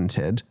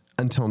patented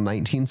until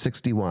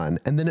 1961,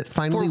 and then it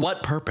finally... For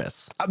what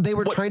purpose? They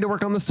were trying to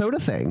work on the soda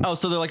thing. Oh,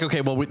 so they're like, okay,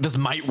 well, this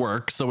might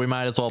work, so we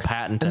might as well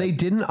patent it. And they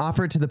didn't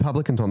offer it to the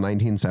public until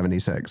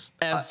 1976.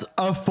 As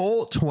a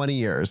full 20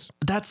 years.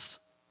 That's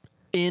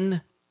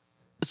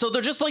So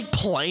they're just like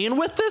playing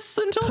with this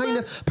until kind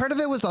then? of. Part of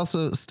it was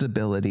also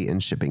stability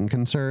and shipping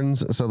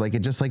concerns. So like it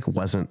just like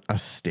wasn't a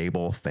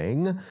stable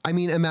thing. I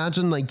mean,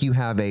 imagine like you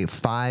have a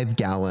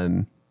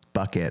 5-gallon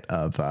bucket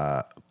of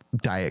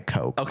Diet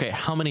Coke. Okay,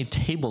 how many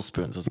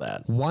tablespoons is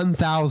that?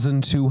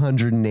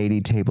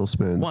 1,280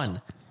 tablespoons.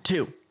 1,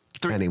 2,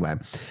 3. Anyway.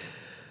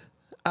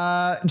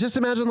 Just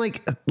imagine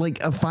like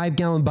a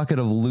 5-gallon bucket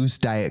of loose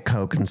Diet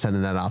Coke and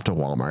sending that off to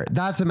Walmart.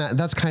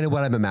 That's kind of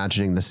what I'm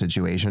imagining the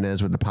situation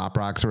is with the Pop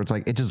Rocks, where it's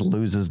like it just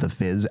loses the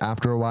fizz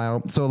after a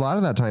while. So a lot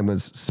of that time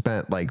was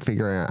spent like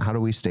figuring out how do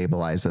we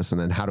stabilize this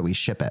and then how do we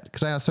ship it?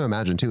 Because I also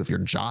imagine too, if you're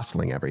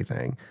jostling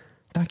everything,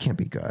 that can't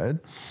be good.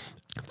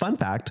 Fun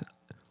fact,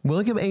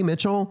 William A.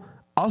 Mitchell,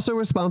 also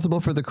responsible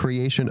for the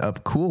creation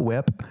of Cool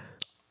Whip.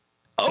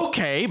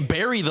 Okay,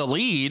 bury the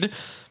lead.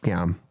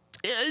 Yeah.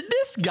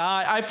 This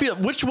guy,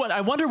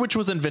 I wonder which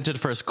was invented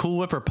first, Cool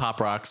Whip or Pop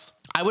Rocks?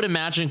 I would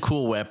imagine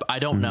Cool Whip. I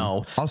don't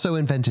know. Also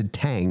invented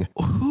Tang.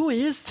 Who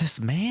is this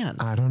man?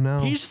 I don't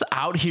know. He's just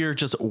out here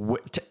just...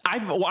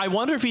 I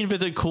wonder if he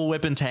invented Cool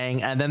Whip and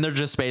Tang, and then they're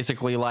just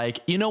basically like,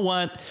 you know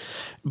what?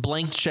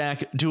 Blank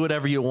check, do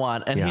whatever you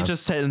want. And he's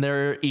just sitting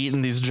there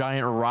eating these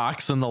giant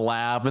rocks in the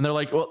lab, and they're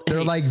like... Well,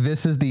 they're like,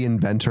 this is the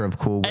inventor of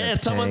Cool Whip, and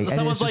Tang.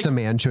 And it's just a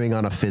man chewing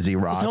on a fizzy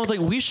rock. Someone's like,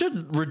 we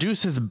should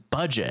reduce his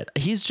budget.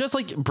 He's just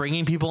like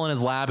bringing people in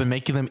his lab and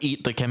making them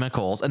eat the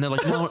chemicals. And they're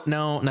like,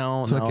 no.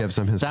 That's what gives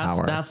him his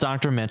power. That's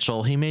Dr.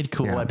 Mitchell. He made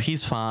Cool Whip.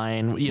 He's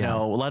fine. You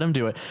know, let him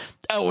do it.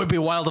 Oh, it would be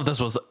wild if this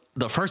was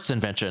the first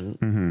invention.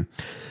 Mm-hmm.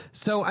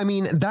 So, I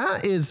mean,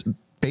 that is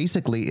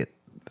basically,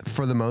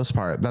 for the most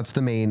part, that's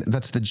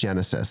the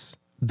genesis,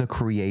 the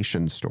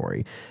creation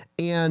story.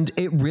 And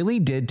it really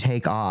did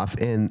take off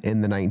in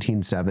the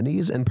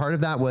 1970s. And part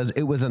of that was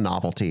it was a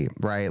novelty,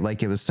 right?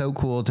 Like it was so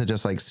cool to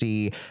just like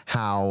see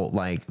how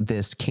like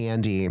this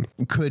candy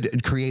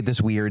could create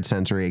this weird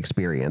sensory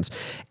experience.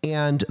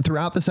 And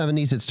throughout the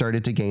 70s, it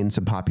started to gain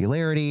some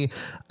popularity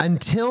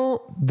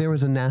until there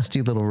was a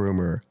nasty little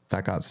rumor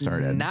that got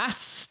started.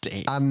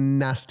 A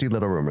nasty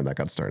little rumor that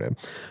got started,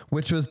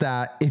 which was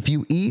that if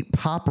you eat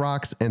Pop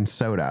Rocks and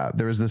soda,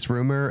 there was this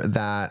rumor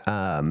that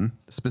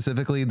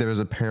specifically there was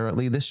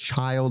apparently this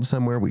child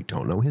somewhere, we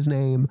don't know his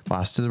name,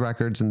 lost to the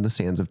records in the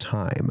sands of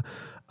time,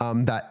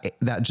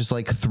 that just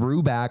like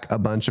threw back a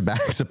bunch of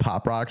bags of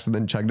Pop Rocks and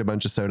then chugged a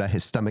bunch of soda.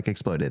 His stomach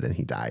exploded and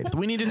he died.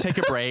 We need to take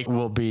a break.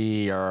 We'll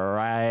be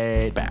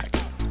right back.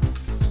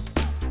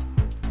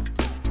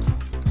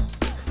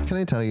 Can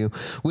I tell you,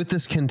 with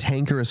this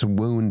cantankerous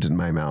wound in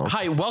my mouth.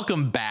 Hi,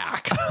 welcome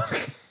back.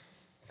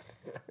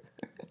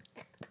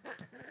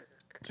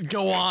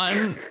 Go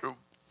on.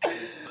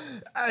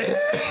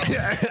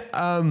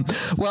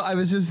 Well, I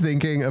was just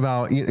thinking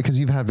about, because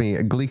you've had me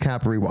a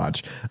Gleecap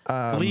rewatch.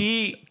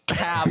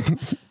 Gleecap.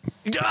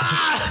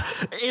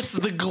 It's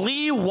the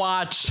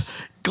Gleewatch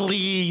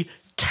Gleecap.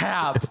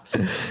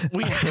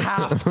 We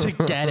have to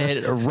get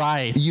it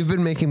right. You've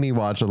been making me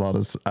watch a lot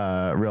of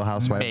Real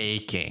Housewives.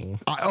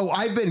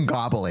 I've been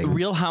gobbling.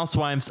 Real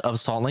Housewives of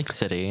Salt Lake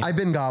City. I've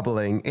been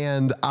gobbling,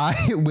 and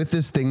with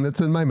this thing that's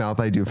in my mouth,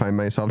 I do find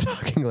myself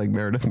talking like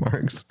Meredith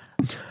Marks.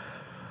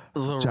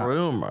 The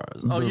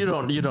rumors. Oh, you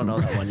don't know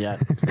that one yet.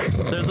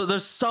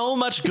 There's so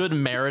much good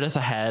Meredith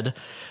ahead.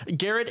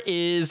 Gerit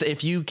is,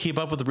 if you keep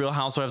up with the Real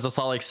Housewives of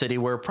Salt Lake City,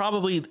 we're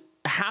probably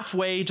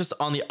halfway, just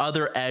on the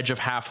other edge of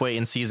halfway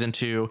in season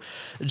 2.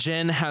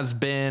 Jen has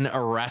been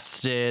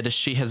arrested.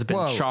 She has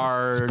been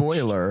charged.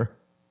 Spoiler.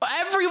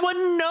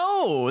 Everyone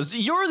knows.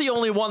 You're the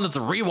only one that's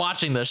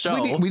rewatching the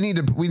show. We need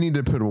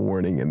to put a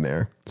warning in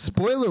there.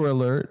 Spoiler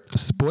alert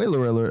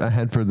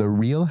ahead for the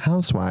Real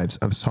Housewives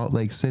of Salt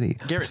Lake City.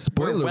 Gerit,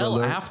 spoiler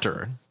alert.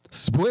 After.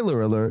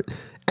 Spoiler alert.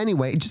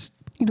 Anyway, just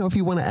if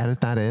you want to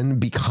edit that in,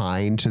 be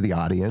kind to the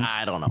audience.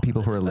 I don't know.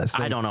 People who are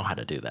listening. I don't know how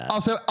to do that.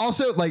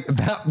 Also, like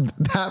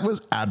that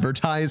was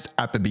advertised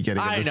at the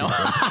beginning of the season.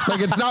 Like,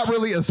 it's not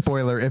really a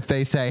spoiler if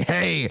they say,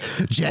 hey,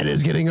 Jen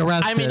is getting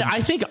arrested. I mean, I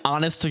think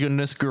honest to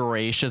goodness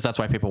gracious, that's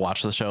why people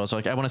watch the show. So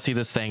like, I want to see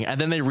this thing. And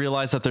then they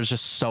realize that there's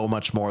just so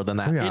much more than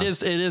that. Oh, yeah.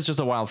 It is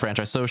just a wild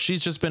franchise. So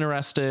she's just been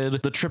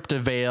arrested. The trip to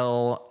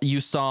Vail, you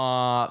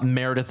saw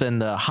Meredith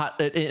in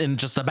in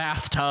just the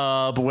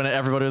bathtub when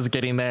everybody was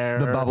getting there.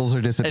 The bubbles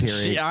are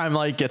disappearing. I'm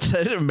like,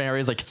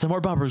 Mary's like, some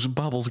more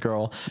bubbles,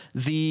 girl.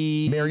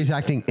 Mary's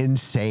acting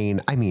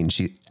insane. I mean,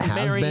 she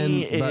has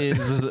been.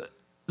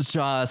 Is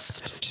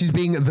just... She's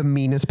being the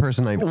meanest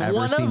person I've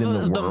ever seen in the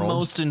world. The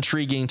most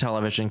intriguing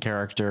television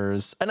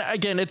characters. And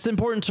again, it's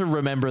important to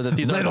remember that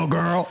these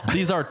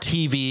are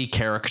TV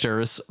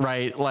characters,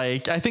 right?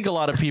 Like, I think a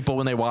lot of people,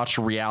 when they watch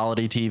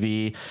reality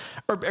TV,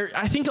 or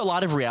I think a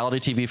lot of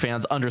reality TV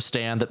fans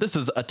understand that this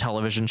is a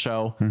television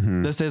show.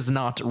 Mm-hmm. This is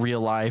not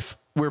real life.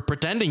 We're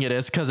pretending it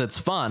is because it's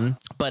fun,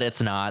 but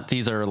it's not.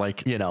 These are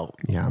like,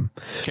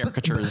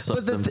 caricatures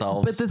of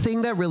themselves. But the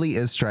thing that really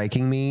is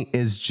striking me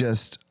is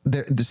just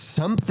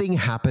something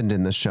happened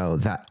in the show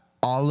that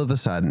all of a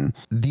sudden,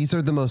 these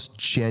are the most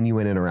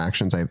genuine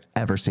interactions I've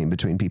ever seen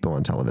between people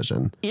on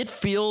television. It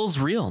feels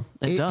real.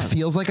 It does.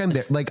 Feels like I'm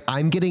there. Like,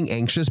 I'm getting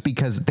anxious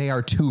because they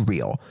are too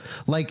real.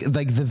 Like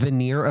the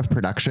veneer of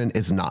production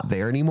is not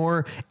there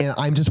anymore. And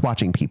I'm just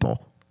watching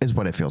people. is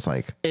what it feels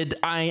like.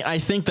 I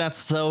think that's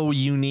so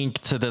unique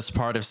to this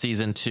part of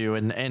season 2,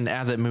 and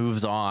as it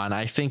moves on,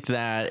 I think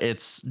that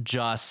it's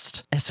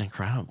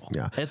incredible.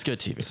 Yeah, it's good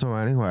TV. So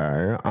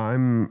anyway,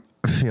 I'm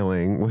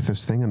feeling with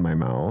this thing in my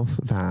mouth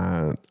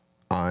that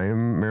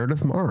I'm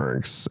Meredith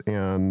Marks,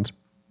 and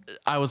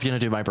I was gonna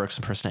do my Brooks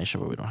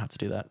impersonation, but we don't have to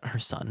do that. Her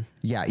son.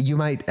 Yeah, I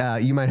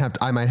might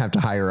have to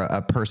hire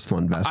a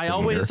personal investigator.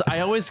 I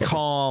always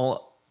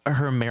call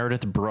her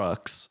Meredith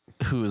Brooks,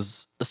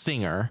 who's a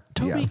singer.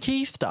 Toby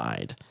Keith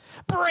died.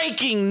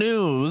 Breaking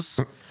news.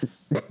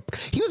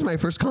 He was my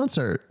first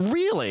concert.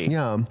 Really?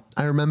 Yeah.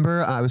 I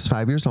remember I was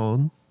 5 years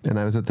old and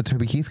I was at the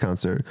Toby Keith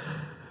concert.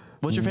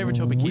 What's your favorite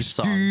Toby Keith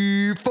song?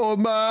 For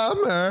my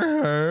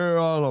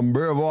man,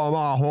 for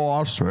my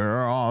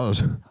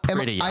horses.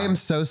 Pretty young. I am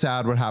so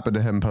sad what happened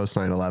to him post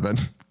 9/11.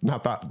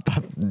 Not that,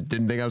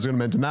 didn't think I was going to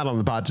mention that on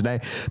the pod today,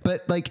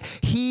 but like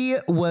he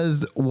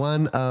was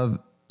one of,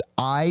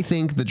 I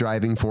think, the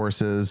driving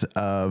forces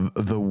of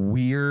the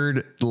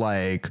weird,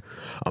 like,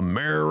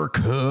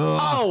 America.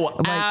 Oh,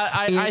 like,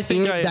 I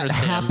think I that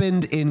understand.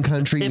 happened in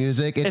country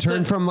music. It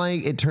turned from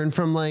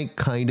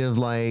kind of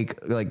like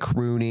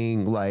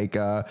crooning. Like,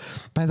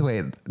 by the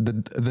way,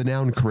 the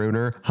noun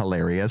crooner,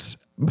 hilarious.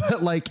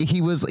 But like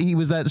he was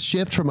that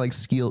shift from like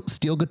steel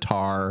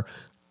guitar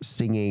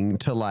singing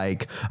to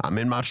like, I'm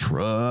in my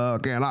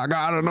truck and I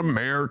got an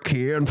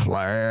American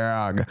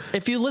flag.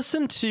 If you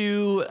listen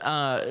to,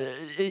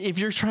 if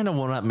you're trying to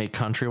one up me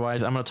country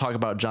wise, I'm going to talk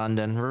about John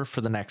Denver for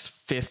the next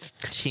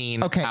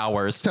 15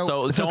 hours.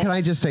 So can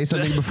I just say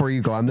something before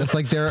you go on this?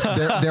 Like there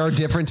are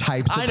different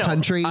types of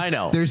country. I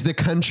know. There's the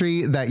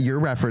country that you're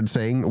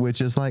referencing,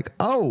 which is like,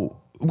 oh,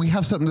 we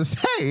have something to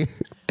say.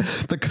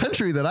 The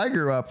country that I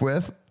grew up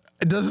with,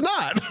 it does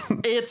not.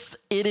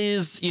 It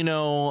is, you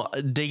know,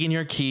 digging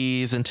your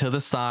keys into the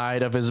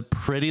side of his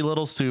pretty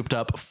little souped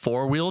up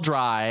 4-wheel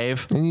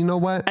drive. And you know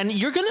what? And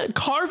you're going to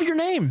carve your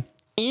name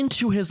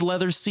into his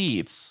leather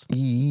seats.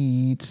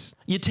 You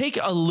take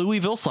a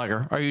Louisville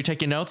Slugger. Are you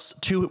taking notes?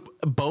 To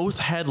both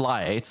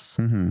headlights,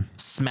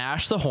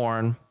 smash the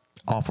horn.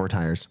 All 4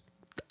 tires.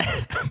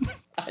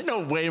 I know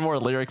way more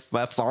lyrics to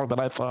that song than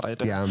I thought I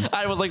did. Yeah.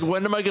 I was like,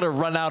 when am I going to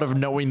run out of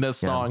knowing this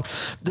song?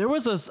 There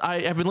was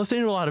I've been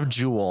listening to a lot of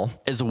Jewel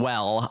as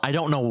well. I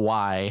don't know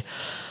why.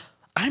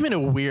 I'm in a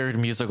weird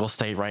musical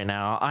state right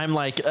now. I'm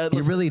like,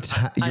 you're really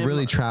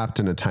trapped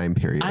in a time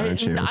period,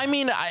 aren't you? I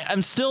mean,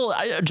 I'm still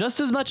just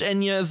as much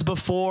Enya as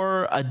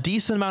before, a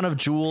decent amount of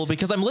Jewel,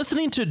 because I'm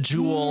listening to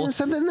Jewel. Yeah,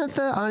 something that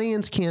the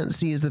audience can't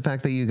see is the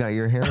fact that you got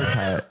your hair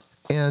cut.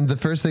 And the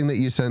first thing that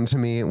you sent to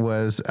me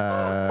was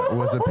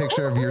a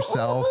picture of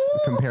yourself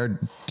compared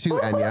to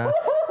Enya.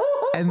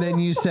 And then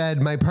you said,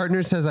 my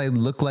partner says I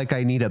look like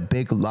I need a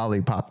big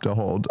lollipop to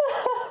hold.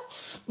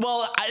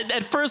 Well,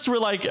 at first we're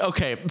like,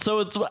 okay,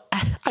 so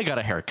I got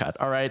a haircut.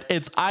 All right.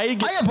 I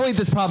avoid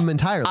this problem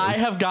entirely. I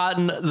have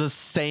gotten the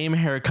same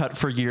haircut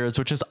for years,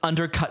 which is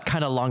undercut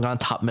kind of long on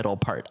top middle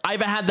part.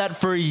 I've had that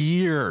for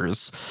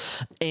years,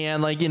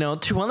 and like, you know,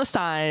 2 on the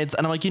sides.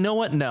 And I'm like, you know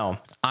what? No,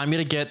 I'm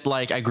going to get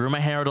like, I grew my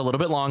hair out a little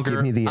bit longer.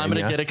 I'm going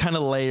to get it kind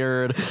of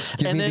layered.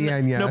 Give me the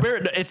Enya. No,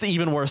 it's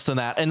even worse than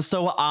that. And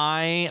so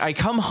I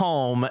come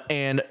home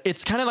and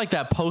it's kind of like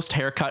that post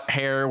haircut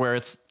hair where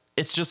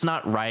it's just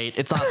not right.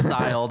 It's not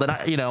styled. And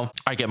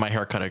I get my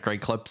hair cut at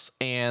Great Clips.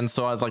 And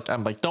so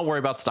I'm like, don't worry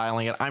about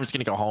styling it. I'm just going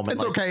to go home and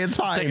it's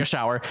fine. Take a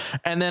shower.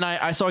 And then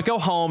I go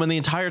home, and the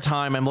entire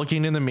time I'm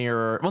looking in the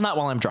mirror. Well, not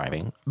while I'm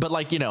driving, but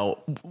like, you know,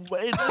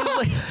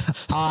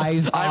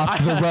 eyes off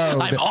the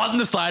road. I'm on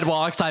the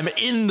sidewalks. I'm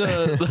in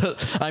but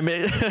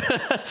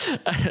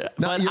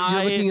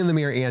you're looking in the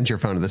mirror and your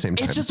phone at the same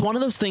time. It's just one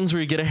of those things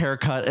where you get a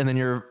haircut and then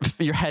your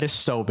head is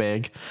so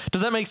big.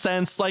 Does that make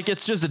sense? Like,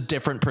 it's just a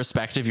different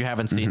perspective you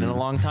haven't seen in a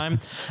long time.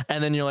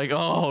 And then you're like,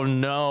 oh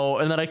no.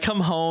 And then I come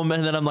home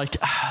and then I'm like,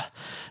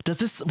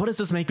 what does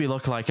this make me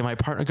look like? And my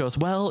partner goes,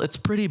 well, it's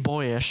pretty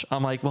boyish.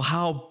 I'm like, well,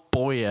 how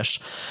boyish?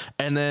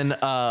 And then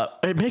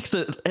it makes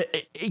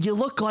you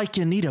look like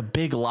you need a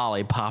big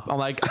lollipop. I'm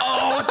like,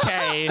 oh,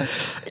 okay.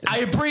 I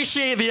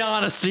appreciate the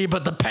honesty,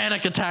 but the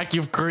panic attack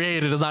you've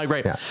created is not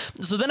great. Yeah.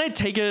 So then I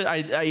take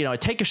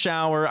a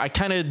shower. I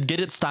kind of get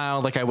it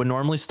styled like I would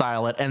normally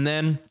style it, and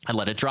then I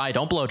let it dry.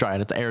 Don't blow dry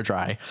it; it's air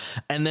dry.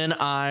 And then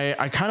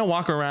I kind of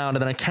walk around,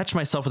 and then I catch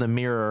myself in the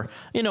mirror.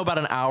 About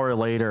an hour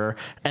later,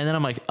 and then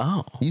I'm like,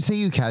 oh. You say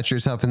you catch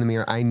yourself in the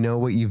mirror. I know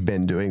what you've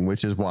been doing,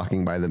 which is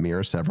walking by the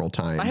mirror several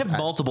times. I have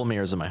multiple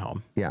mirrors in my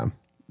home. Yeah.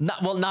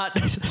 Not.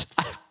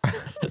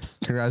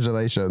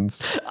 Congratulations.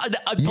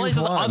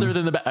 Places other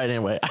than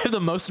anyway, I have the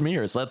most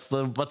mirrors. That's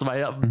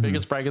my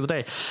biggest brag of the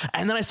day.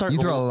 And then I start. You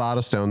throw a lot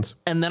of stones.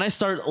 And then I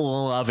start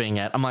loving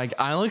it. I'm like,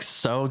 I look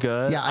so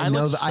good. Yeah, I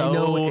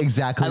know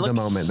exactly the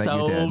moment that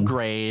you did. So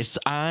great.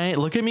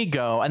 Look at me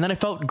go. And then I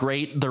felt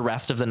great the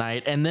rest of the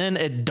night. And then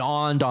it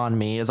dawned on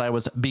me as I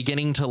was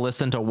beginning to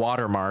listen to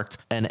Watermark,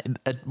 and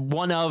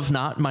one of,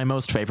 not my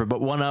most favorite,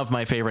 but one of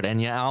my favorite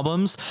Enya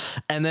albums.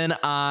 And then,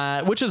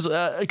 which is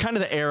kind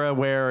of the era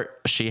where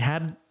she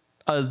had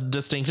a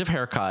distinctive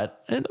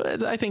haircut. And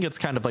I think it's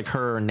kind of like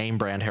her name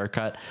brand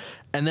haircut.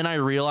 And then I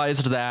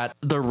realized that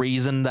the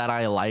reason that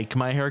I like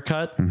my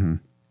haircut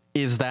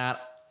is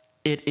that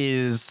it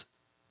is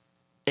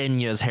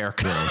Enya's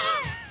haircut.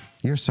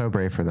 You're so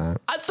brave for that.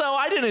 So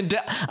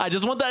I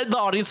just want the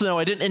audience to know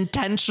I didn't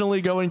intentionally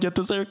go and get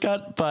this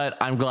haircut, but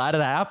I'm glad it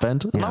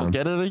happened. And I'll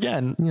get it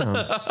again.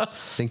 Yeah.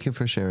 Thank you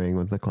for sharing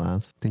with the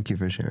class. Thank you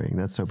for sharing.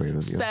 That's so brave of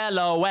you. Sail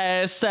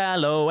away,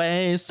 sail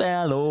away,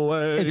 sail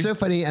away. It's so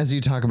funny as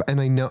you talk about, and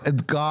I know,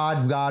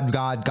 God,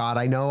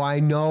 I know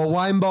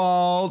I'm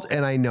bald,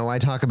 and I know I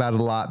talk about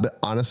it a lot, but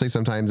honestly,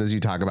 sometimes as you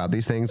talk about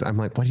these things, I'm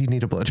like, what do you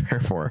need a blow dryer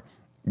for?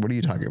 What are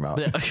you talking about?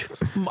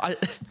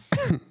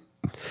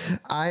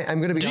 I'm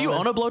going to be Do you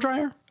own a blow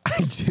dryer? I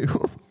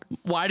do.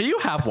 Why do you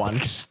have one?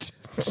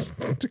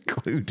 To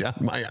glue down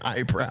my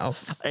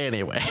eyebrows.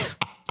 Anyway.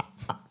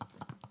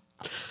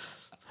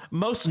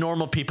 Most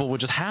normal people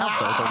would just have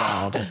those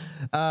around.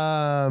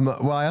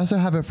 Well, I also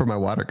have it for my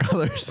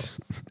watercolors.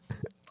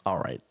 All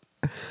right.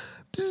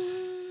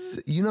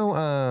 You know,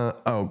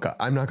 oh God,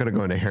 I'm not going to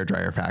go into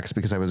hairdryer facts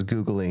because I was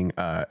Googling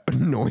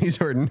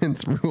noise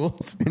ordinance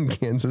rules in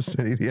Kansas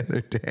City the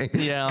other day.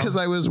 Yeah. Because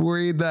I was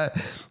worried that,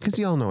 because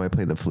y'all know I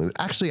play the flute.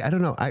 Actually, I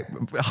don't know.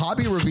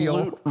 Hobby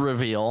reveal.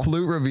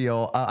 Flute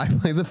reveal. I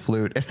play the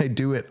flute and I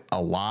do it a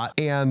lot.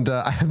 And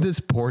I have this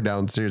poor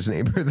downstairs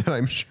neighbor that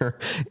I'm sure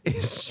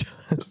is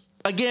just...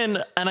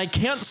 Again, and I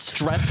can't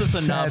stress this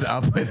enough. Fed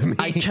up with me.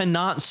 I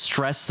cannot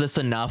stress this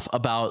enough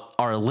about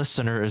our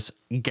listeners,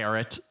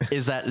 Garrett,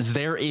 is that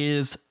there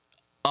is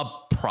a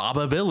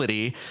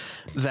probability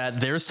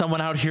that there's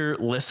someone out here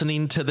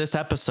listening to this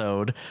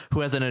episode who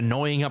has an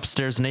annoying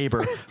upstairs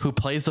neighbor who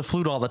plays the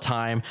flute all the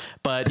time.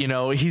 But, you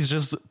know,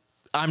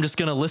 I'm just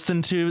going to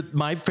listen to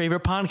my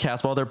favorite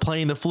podcast while they're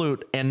playing the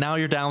flute. And now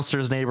your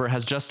downstairs neighbor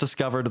has just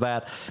discovered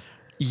that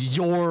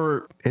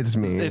it's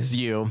me. It's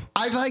you.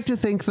 I'd like to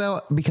think though,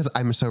 because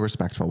I'm so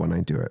respectful when I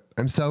do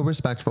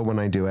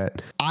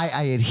it.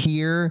 I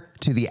adhere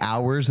to the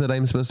hours that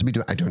I'm supposed to be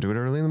doing. I don't do it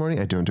early in the morning.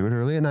 I don't do it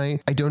early at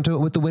night. I don't do it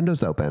with the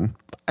windows open,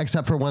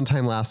 except for one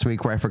time last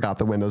week where I forgot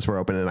the windows were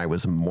open and I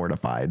was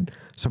mortified.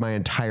 So my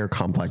entire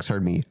complex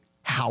heard me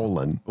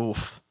howling.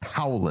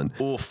 Howling.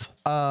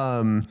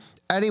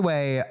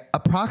 Anyway,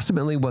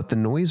 approximately what the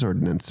noise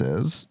ordinance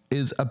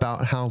is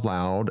about how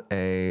loud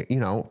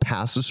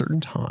past a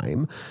certain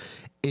time,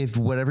 if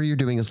whatever you're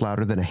doing is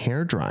louder than a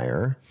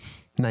hairdryer,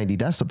 90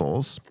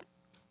 decibels,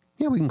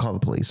 yeah, we can call the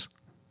police.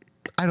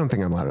 I don't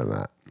think I'm louder than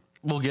that.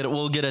 We'll get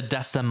a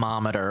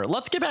decimometer.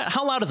 Let's get back.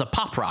 How loud is a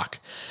pop rock?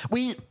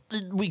 We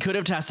could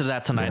have tested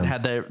that tonight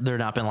had there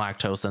not been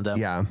lactose in them.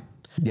 Yeah.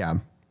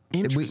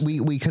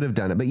 We could have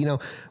done it, but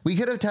we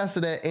could have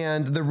tested it.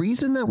 And the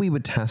reason that we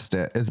would test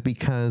it is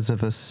because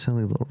of a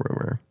silly little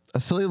rumor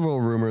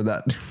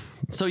that.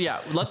 So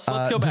yeah, let's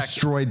go back.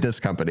 Destroyed this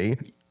company.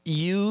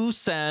 You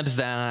said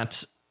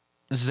that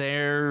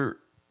there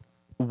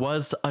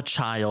was a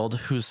child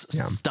whose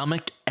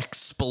stomach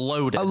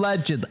exploded.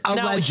 Allegedly.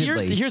 Now,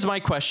 here's my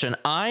question.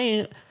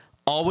 I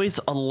always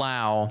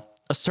allow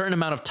a certain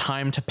amount of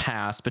time to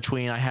pass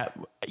between that I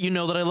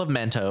love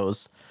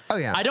Mentos. Oh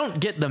yeah. I don't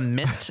get the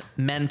mint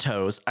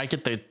Mentos. I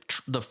get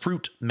the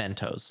fruit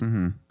Mentos.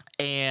 Mm-hmm.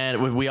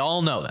 And we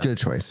all know this. Good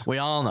choice. We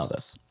all know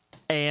this.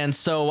 And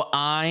so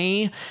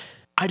I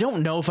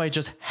don't know if I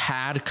just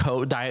had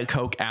Diet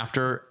Coke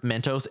after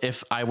Mentos,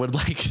 if I would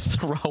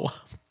throw up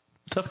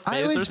the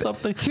fizz or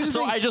something.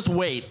 So I just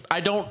wait.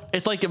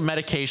 It's like a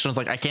medication. It's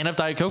like, I can't have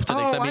Diet Coke today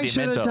because I'm eating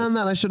Mentos. I should have done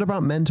that. I should have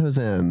brought Mentos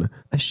in.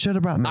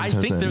 I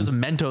think there's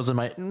Mentos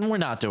in we're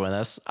not doing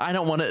this. I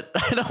don't want to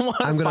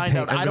find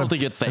out. I don't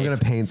think it's safe. I'm going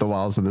to paint the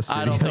walls of the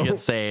studio. I don't think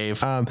it's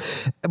safe.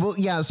 Well,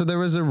 yeah. So there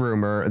was a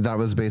rumor that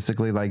was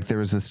basically there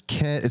was this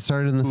kid. It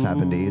started in the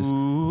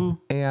 70s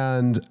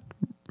and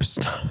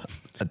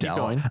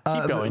Adele.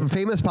 Keep going.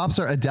 Famous pop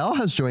star Adele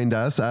has joined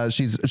us.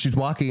 She's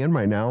walking in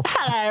right now.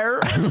 Hello.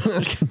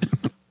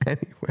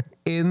 Anyway,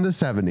 in the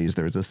 70s,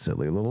 there was a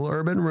silly little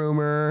urban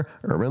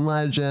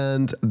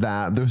legend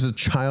that there was a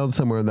child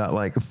somewhere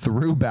that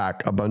threw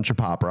back a bunch of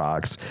Pop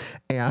Rocks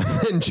and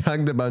then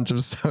chugged a bunch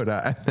of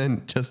soda and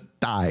then just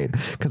died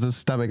because his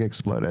stomach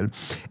exploded.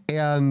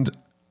 And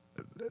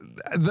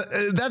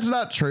that's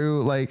not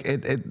true.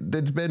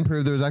 It's been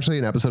proved. There was actually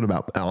an episode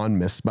on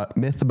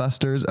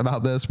Mythbusters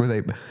about this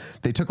where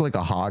they took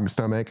a hog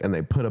stomach and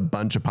they put a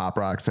bunch of Pop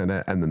Rocks in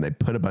it and then they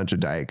put a bunch of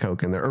Diet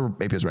Coke in there, or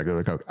maybe it's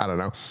regular Coke, I don't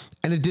know,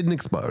 and it didn't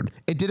explode.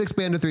 It did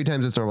expand to 3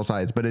 times its normal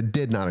size, but it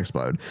did not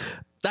explode.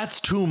 That's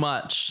too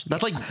much.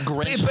 That's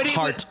Grinch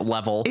heart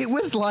level. It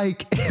was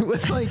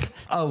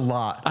a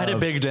lot. I had a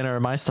big dinner.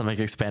 My stomach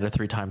expanded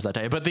 3 times that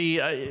day, but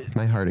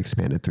my heart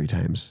expanded 3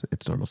 times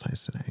its normal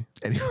size today.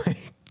 Anyway,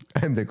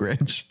 I'm the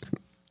Grinch.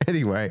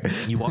 Anyway,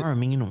 you are a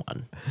mean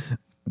one.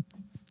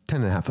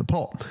 10.5-foot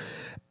pole.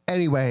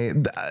 Anyway,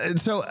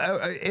 so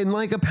in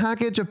a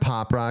package of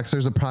Pop Rocks,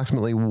 there's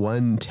approximately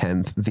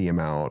 1/10 the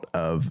amount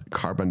of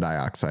carbon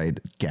dioxide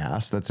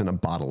gas that's in a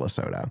bottle of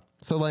soda.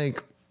 So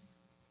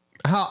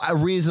how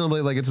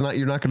reasonably,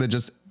 you're not going to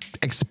just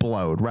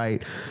explode,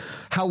 right?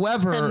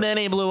 However, and then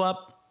he blew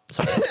up.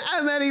 Sorry.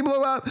 And then he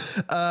blew up.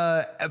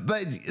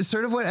 But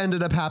sort of what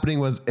ended up happening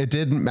was it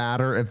didn't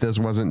matter if this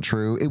wasn't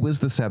true. It was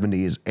the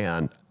 70s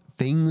and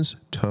things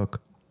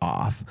took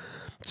off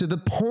to the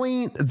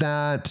point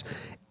that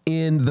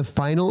in the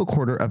final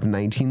quarter of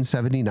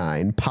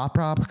 1979, Pop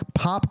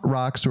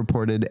Rocks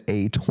reported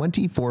a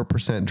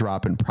 24%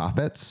 drop in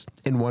profits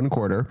in one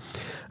quarter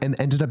and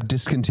ended up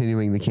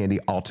discontinuing the candy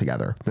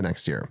altogether the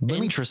next year.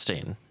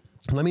 Interesting.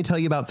 Let me tell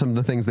you about some of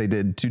the things they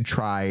did to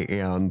try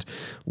and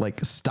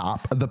like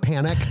stop the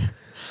panic.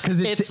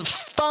 Because it's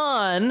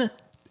fun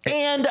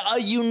and a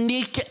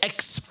unique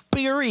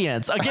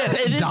experience. Again,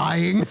 it is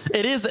dying.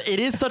 It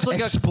is such like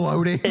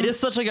exploding. It is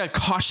such like a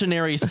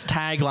cautionary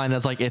tagline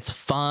that's like it's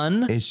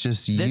fun. It's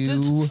just you. This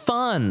is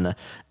fun.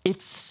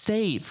 It's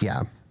safe.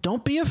 Yeah.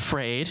 Don't be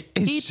afraid.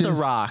 Eat the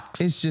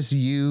rocks. It's just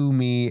you,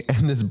 me,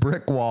 and this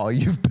brick wall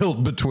you've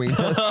built between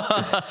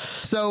us.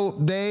 So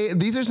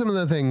these are some of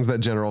the things that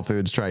General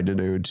Foods tried to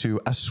do to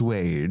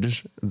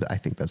assuage. I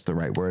think that's the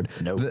right word.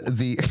 No.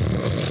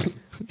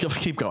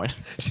 Keep going.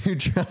 To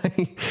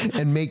try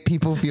and make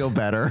people feel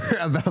better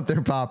about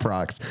their Pop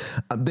Rocks.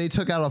 They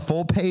took out a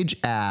full-page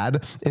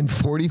ad in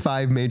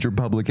 45 major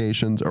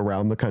publications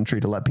around the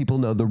country to let people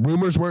know the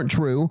rumors weren't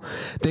true.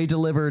 They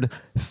delivered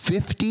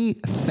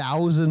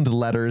 50,000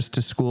 letters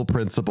to school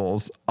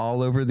principals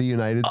all over the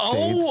United States.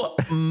 Oh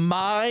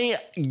my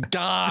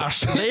gosh.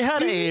 They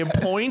had a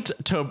point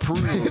to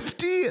prove.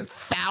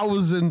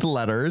 50,000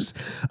 letters.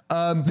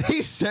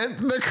 They sent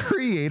the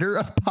creator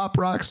of Pop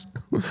Rocks,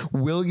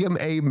 William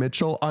A.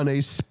 Mitchell, on a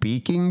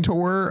speaking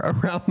tour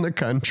around the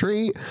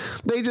country.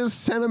 They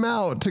just sent him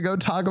out to go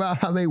talk about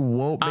how they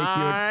won't make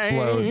you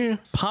explode.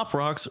 Pop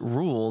Rocks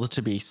ruled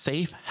to be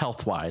safe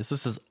health-wise.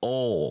 This is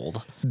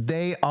old.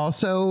 They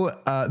also,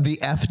 the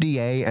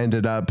FDA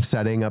ended up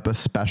setting up a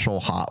special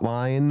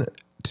hotline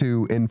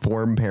to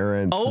inform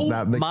parents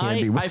that the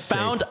candy was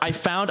safe. I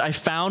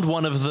found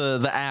one of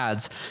the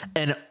ads,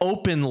 an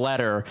open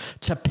letter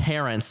to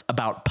parents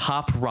about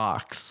Pop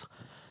Rocks.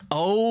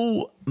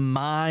 Oh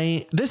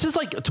my, this is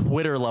like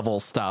Twitter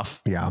level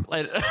stuff. Yeah.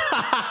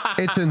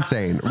 It's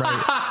insane,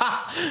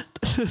 right?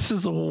 This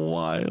is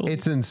wild.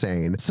 It's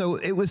insane. So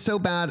it was so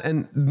bad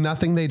and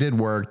nothing they did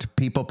worked.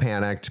 People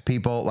panicked.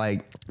 People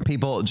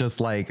just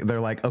like,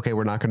 they're like, okay,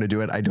 we're not going to do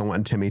it. I don't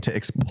want Timmy to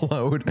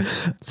explode.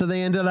 So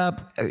they ended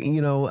up,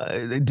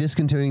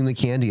 discontinuing the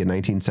candy in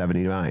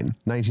 1979.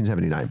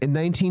 In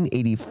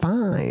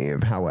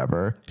 1985,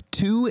 however,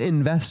 two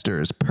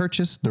investors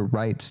purchased the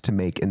rights to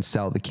make and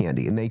sell the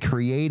candy, and they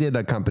created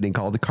a company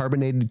called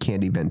Carbonated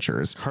Candy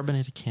Ventures. By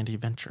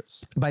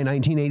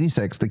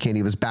 1986, the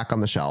candy was back on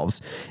the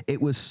shelves.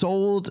 It was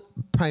sold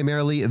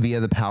primarily via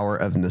the power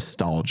of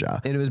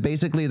nostalgia. And it was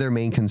basically their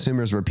main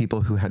consumers were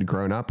people who had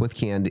grown up with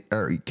candy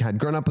or had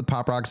grown up with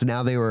Pop Rocks.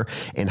 Now they were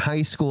in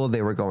high school.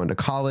 They were going to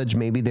college.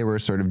 Maybe they were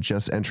sort of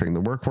just entering the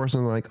workforce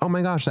and they're like, oh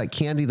my gosh, that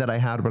candy that I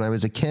had when I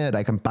was a kid,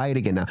 I can buy it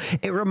again now.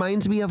 It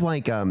reminds me of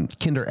like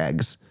Kinder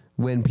Eggs.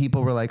 When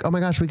people were like, oh my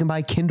gosh, we can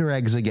buy Kinder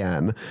Eggs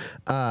again.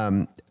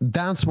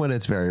 That's what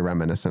it's very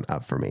reminiscent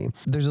of for me.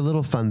 There's a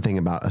little fun thing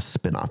about a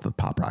spinoff of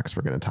Pop Rocks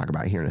we're going to talk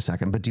about here in a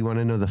second. But do you want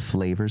to know the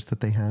flavors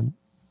that they had?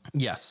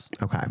 Yes.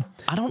 Okay.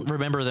 I don't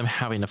remember them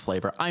having a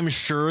flavor. I'm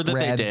sure that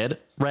they did.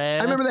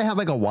 Red. I remember they had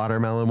like a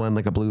watermelon one,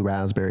 like a blue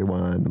raspberry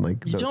one.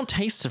 Like you don't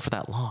taste it for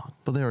that long.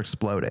 But they were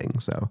exploding.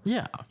 So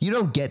yeah, you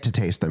don't get to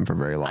taste them for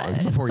very long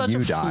before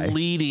you die.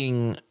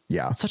 Fleeting.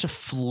 Yeah. Such a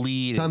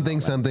fleeting.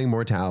 Something,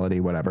 mortality,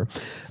 whatever.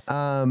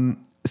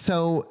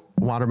 So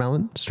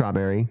watermelon,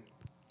 strawberry,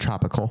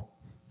 tropical.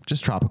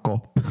 Just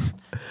tropical.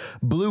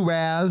 Blue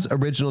Raz,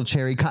 original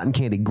cherry, cotton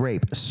candy,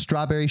 grape,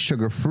 strawberry,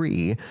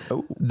 sugar-free.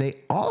 Oh. They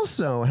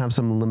also have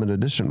some limited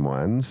edition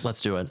ones.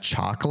 Let's do it.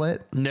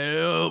 Chocolate.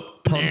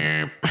 Nope.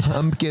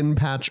 Pumpkin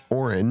patch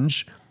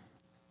orange.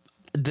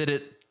 Did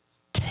it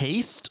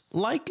taste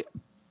like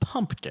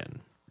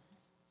pumpkin?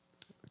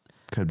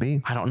 Could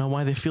be. I don't know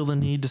why they feel the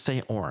need to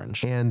say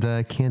orange. And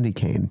candy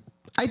cane.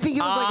 I think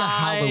it was like a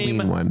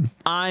Halloween one.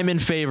 I'm in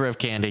favor of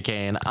candy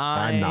cane.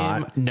 I'm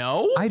not.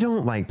 No? I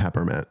don't like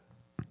peppermint.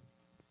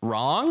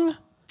 Wrong?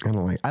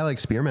 I like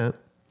spearmint.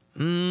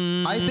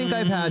 I think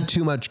I've had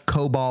too much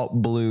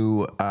cobalt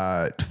blue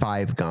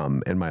 5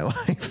 gum in my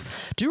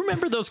life. Do you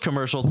remember those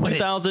commercials?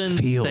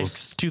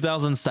 2006,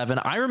 2007.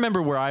 I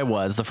remember where I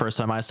was the first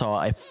time I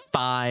saw a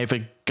 5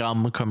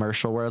 gum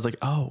commercial where I was like,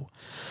 oh,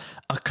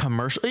 a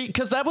commercial,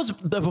 because that was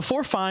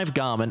before 5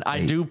 gum, and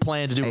I do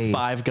plan to do a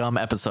 5 gum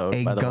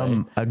episode. By the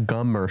way, a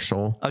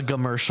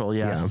commercial,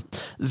 yes.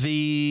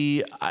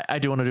 Yeah. I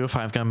do want to do a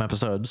 5 gum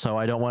episode, so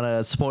I don't want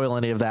to spoil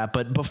any of that.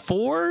 But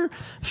before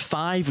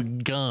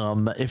 5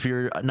 gum, if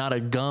you're not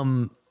a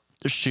gum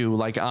shoe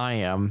like I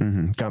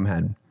am,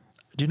 gumhead.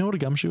 Do you know what a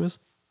gum shoe is?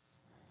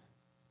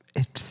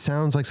 It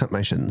sounds like something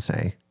I shouldn't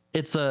say.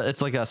 It's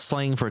like a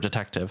slang for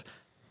detective.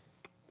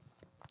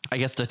 I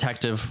guess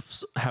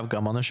detectives have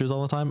gum on their shoes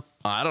all the time.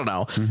 I don't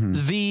know.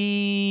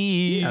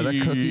 He had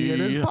a cookie in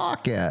his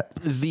pocket.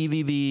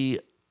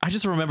 The I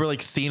just remember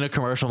like seeing a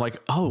commercial. I'm like,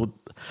 oh,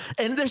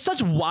 and there's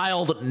such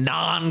wild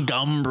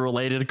non-gum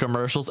related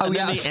commercials. And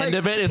then the end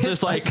of it is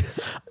just like,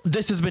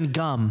 this has been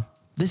gum.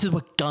 This is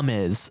what gum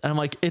is. And I'm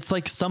like, it's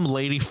like some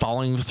lady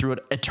falling through an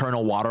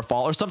eternal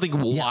waterfall or something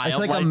wild it's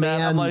like a man,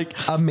 that. I'm like,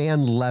 a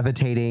man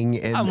levitating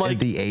in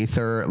the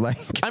aether. Like,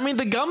 I mean,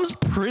 the gum's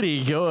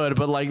pretty good,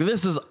 but like,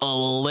 this is a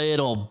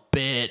little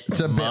bit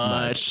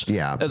much.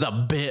 Yeah. It's a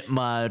bit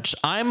much.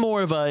 I'm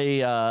more of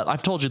a,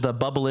 I've told you the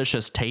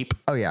Bubblicious tape.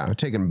 Oh yeah.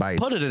 Taking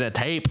bites. Put it in a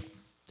tape.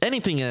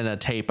 Anything in a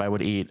tape I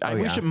would eat. I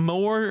wish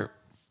more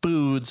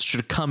foods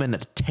should come in a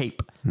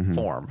tape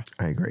form.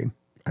 I agree.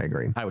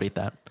 I would eat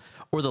that.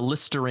 Or the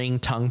Listerine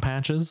tongue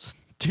patches.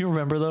 Do you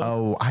remember those?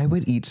 Oh, I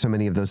would eat so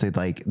many of those. They'd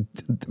like,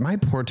 my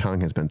poor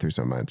tongue has been through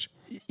so much.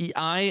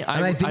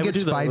 I think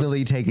it's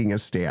finally taking a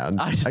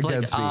stand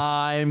against me.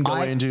 I'm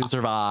going to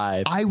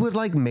survive. I would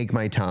like make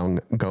my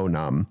tongue go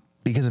numb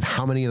because of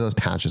how many of those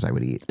patches I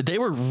would eat. They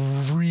were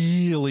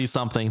really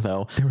something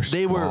though.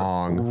 They were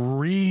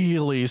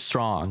really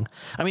strong.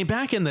 I mean,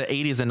 back in the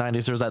 80s and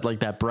 90s, there was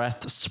that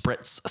breath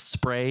spritz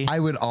spray. I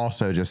would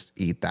also just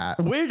eat that.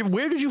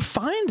 Where did you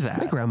find that?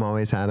 My grandma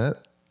always had it.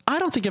 I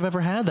don't think I've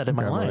ever had that in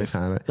my life. Always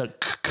had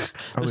it.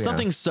 There's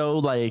something so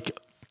like,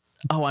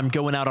 oh, I'm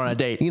going out on a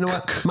date. You know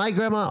what? My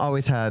grandma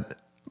always had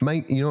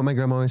you know what my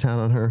grandma always had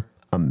on her?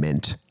 A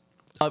mint.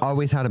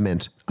 Always had a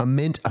mint. A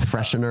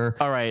freshener.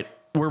 All right.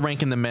 We're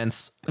ranking the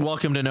mints.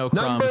 Welcome to No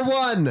Crumbs.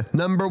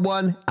 Number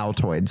one,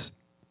 Altoids.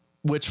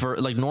 Which for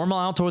like normal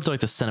Altoids or like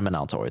the cinnamon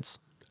Altoids?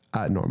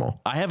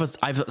 Normal. I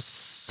have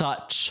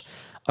such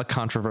a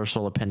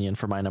controversial opinion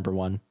for my number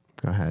one.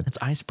 Go ahead. It's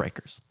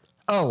icebreakers.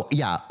 Oh,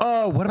 yeah.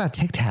 Oh, what about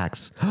Tic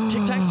Tacs?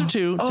 Tic Tacs are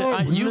too.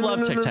 You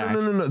love Tic Tacs.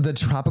 No. The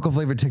tropical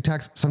flavored Tic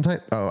Tacs.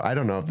 Sometimes, I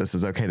don't know if this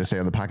is okay to say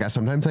on the podcast.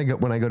 Sometimes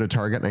when I go to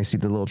Target and I see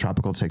the little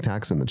tropical Tic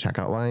Tacs in the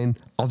checkout line,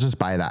 I'll just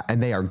buy that.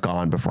 And they are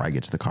gone before I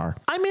get to the car.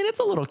 I mean, it's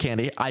a little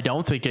candy. I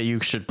don't think you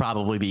should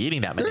probably be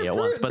eating that many at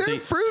once. But they're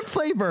fruit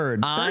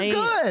flavored. They're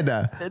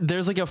good.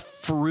 There's like a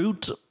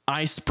fruit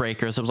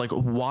icebreaker. So it was like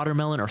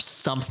watermelon or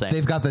something.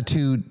 They've got the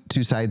two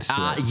sides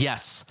to it.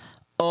 Yes.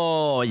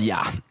 Oh,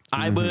 yeah.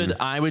 I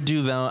would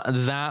do that.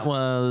 That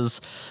was...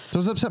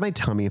 Those upset my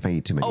tummy if I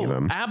eat too many of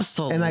them.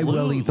 Absolutely. And I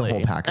will eat the whole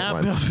pack at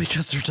once.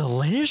 Because they're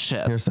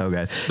delicious. They're so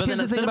good. But then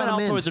the cinnamon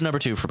Altoids are number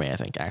two for me, I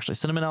think, actually.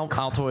 Cinnamon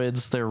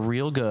Altoids, they're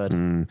real good.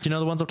 Do you know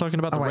the ones I'm talking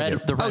about?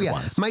 The red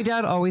ones. My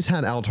dad always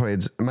had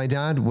Altoids. My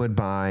dad would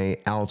buy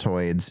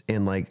Altoids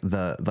in like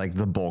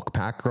the bulk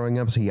pack growing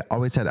up. So he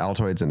always had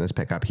Altoids in his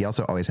pickup. He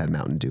also always had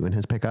Mountain Dew in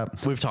his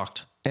pickup. We've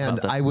talked.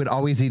 And I would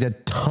always eat a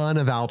ton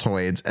of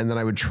Altoids, and then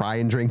I would try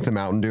and drink the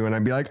Mountain Dew, and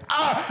I'd be like,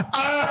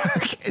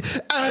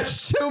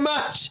 it's too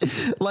much.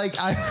 Like,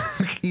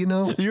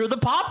 You're the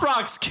Pop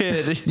Rocks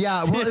kid.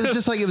 Yeah, well, it was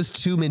just like, it was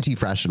too minty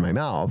fresh in my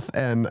mouth.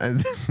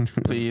 And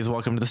please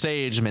welcome to the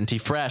stage, Minty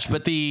Fresh.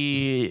 But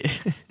the...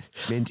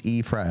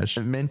 Minty Fresh.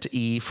 I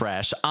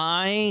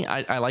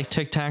like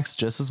Tic Tacs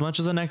just as much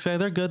as the next guy.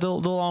 They're good.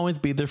 They'll always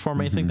be there for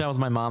me. I think that was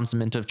my mom's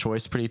mint of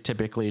choice, pretty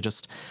typically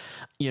just...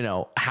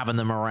 having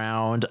them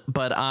around.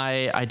 But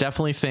I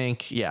definitely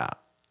think,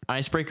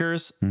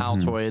 icebreakers,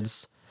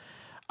 Altoids.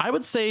 I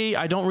would say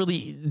I don't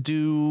really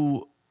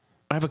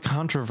I have a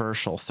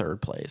controversial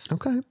third place.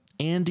 Okay.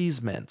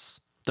 Andes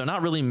mints. They're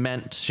not really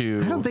meant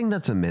to. I don't think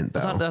that's a mint,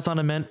 though. That's not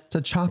a mint. It's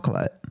a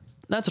chocolate.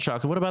 That's a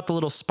chocolate. What about the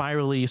little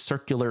spirally,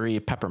 circular-y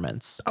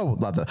peppermints? Oh,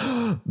 love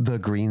the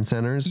green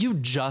centers. You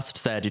just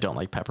said you don't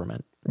like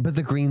peppermint. But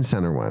the green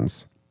center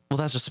ones. Well,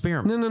 that's just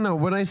spearmint. No.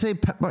 When I say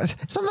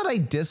it's not that I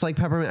dislike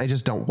peppermint. I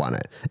just don't want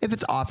it. If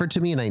it's offered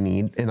to me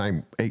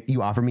and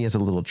you offer me as a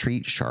little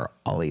treat, sure,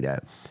 I'll eat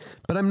it.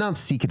 But I'm not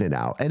seeking it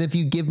out. And if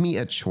you give me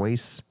a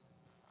choice,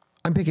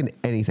 I'm picking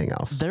anything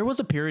else. There was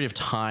a period of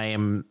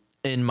time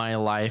in my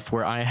life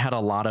where I had a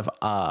lot of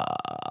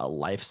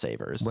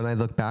lifesavers. When I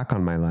look back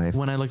on my life.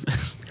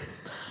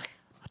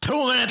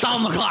 2 minutes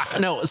on the clock.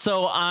 No,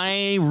 so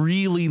I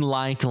really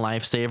like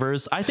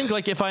lifesavers. I think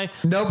like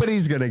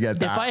nobody's gonna get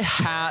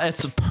that.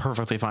 It's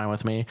perfectly fine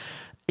with me.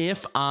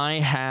 If I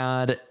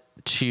had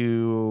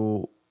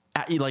to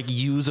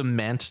use a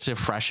mint to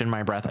freshen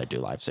my breath, I'd do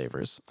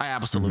lifesavers. I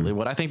absolutely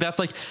would. I think that's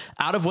like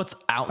out of what's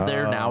out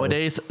there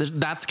nowadays,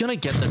 that's gonna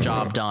get the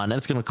job done and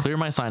it's gonna clear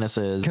my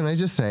sinuses. Can I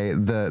just say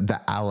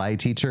the ally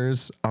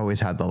teachers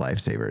always had the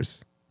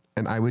lifesavers,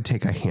 and I would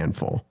take a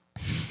handful.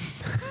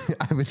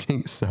 I would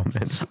take so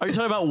many. Are you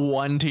talking about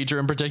one teacher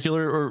in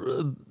particular,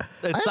 or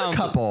I had a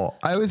couple?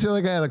 I always feel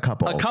like I had a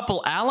couple. A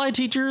couple ally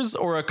teachers,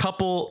 or a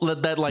couple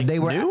that like they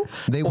were knew?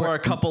 They or were a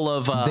couple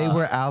of they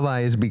were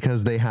allies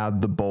because they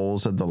had the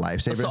bowls of the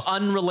lifesavers. So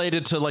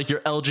unrelated to like your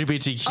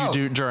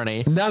LGBTQ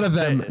journey. None of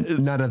them.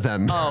 None of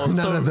them. Oh,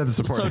 none of them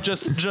support. So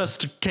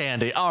just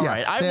candy. All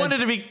right. I wanted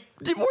to be.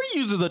 We're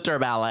using the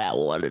term ally. I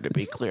wanted to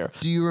be clear.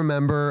 Do you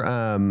remember?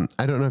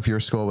 I don't know if your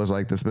school was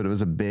like this, but it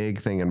was a big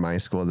thing in my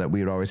school that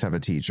we would always have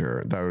a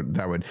teacher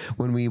that would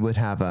when we would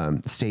have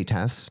state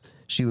tests,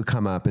 she would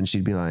come up and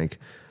she'd be like,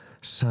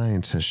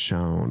 "Science has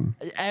shown."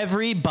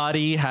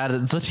 Everybody had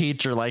a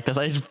teacher like this.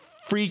 I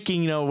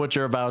freaking know what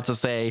you're about to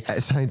say.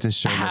 Scientists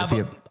show that if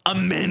you a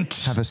mint.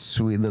 have a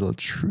sweet little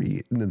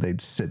treat, and then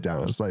they'd sit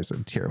down with a slice of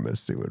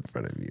tiramisu in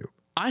front of you.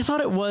 I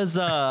thought it was.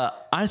 No,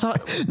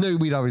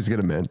 we'd always get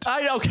a mint.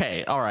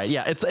 Okay, all right,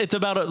 yeah. It's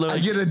about a. I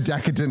get a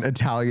decadent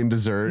Italian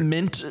dessert.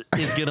 Mint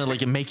is gonna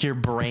like make your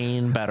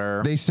brain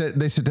better. They sit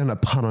down a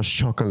pan au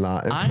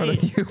chocolat in front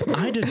of you.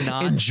 I did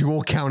not in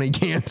Jewel County,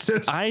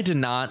 Kansas. I did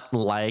not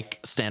like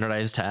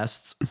standardized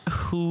tests.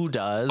 Who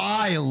does?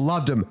 I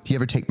loved them. Do you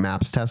ever take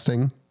MAPS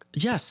testing?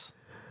 Yes,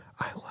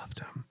 I loved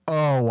them.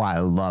 Oh, I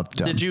loved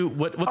them. Did you?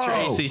 What's your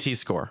ACT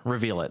score?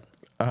 Reveal it.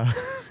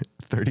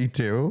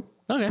 32.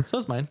 Okay, so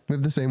that's mine. We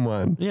have the same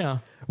one. Yeah.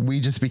 We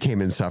just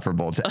became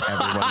insufferable to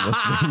everyone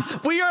listening.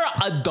 We are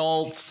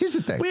adults. Here's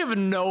the thing. We have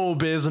no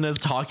business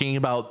talking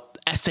about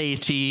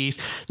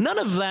SATs. None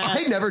of that.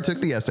 I never took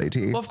the SAT.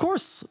 Well, of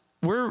course,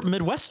 we're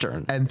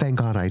Midwestern. And thank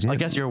God I did. I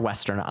guess you're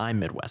Western. I'm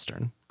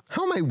Midwestern.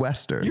 How am I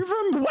Western? You're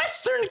from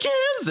Western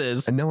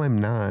Kansas. No,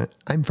 I'm not.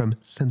 I'm from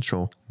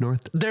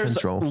North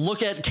Central.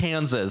 Look at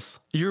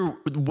Kansas. You're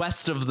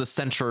west of the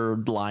center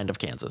line of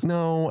Kansas.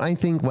 No, I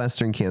think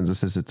Western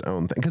Kansas is its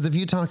own thing. Because if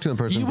you talk to a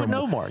person You would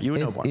know more.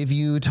 If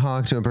you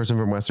talk to a person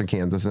from Western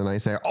Kansas and I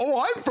say,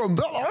 oh, I'm from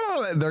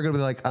they're going to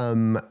be like,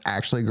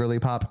 actually, girly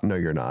pop, no,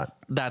 you're not.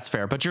 That's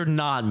fair, but you're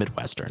not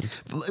Midwestern.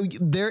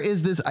 There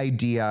is this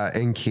idea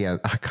in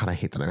Kansas. Oh, God, I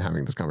hate that I'm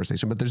having this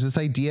conversation, but there's this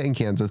idea in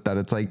Kansas that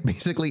it's like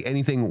basically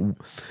anything.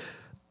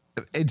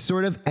 It's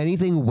sort of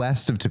anything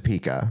west of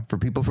Topeka for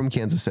people from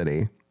Kansas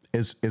City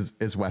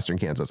is Western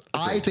Kansas.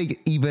 I think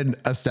even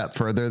a step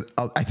further.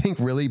 I think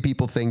really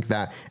people think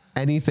that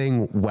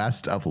anything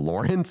west of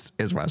Lawrence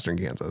is Western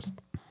Kansas.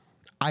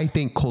 I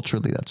think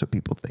culturally that's what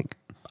people think.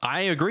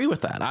 I agree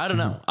with that. I don't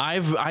know.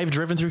 I've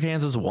driven through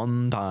Kansas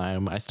one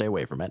time. I stay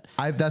away from it.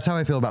 That's how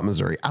I feel about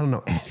Missouri. I don't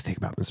know anything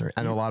about Missouri.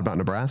 I know a lot about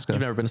Nebraska.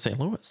 You've never been to St.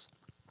 Louis?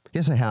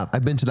 Yes, I have.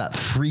 I've been to that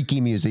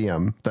freaky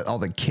museum that all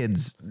the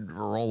kids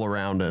roll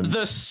around in.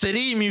 The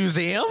City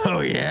Museum? Oh,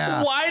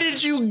 yeah. Why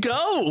did you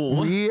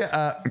go?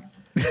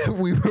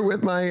 We were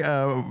with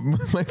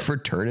my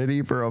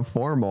fraternity for a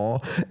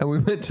formal, and we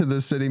went to the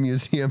City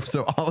Museum.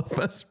 So all of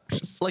us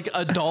just like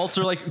adults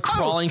are like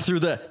crawling through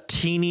the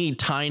teeny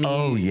tiny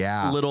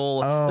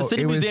little. The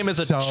City Museum is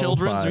a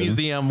children's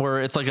museum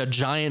where it's like a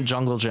giant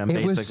jungle gym. It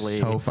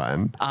basically, was so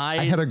fun. I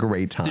had a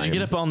great time. Did you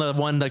get up on the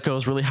one that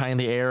goes really high in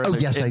the air?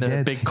 Yes, I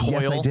did. Big coil.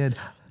 Yes, I did.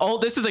 Oh,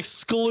 this is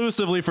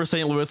exclusively for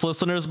St. Louis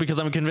listeners because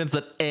I'm convinced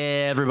that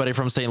everybody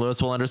from St.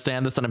 Louis will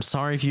understand this, and I'm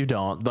sorry if you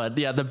don't. But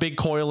yeah, the big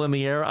coil in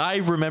the air. I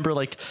remember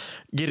like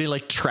getting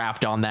like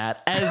trapped on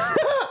that as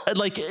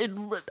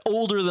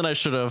older than I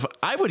should have.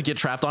 I would get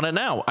trapped on it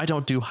now. I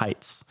don't do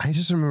heights. I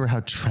just remember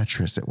how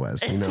treacherous it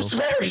was. It was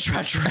very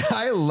treacherous.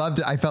 I loved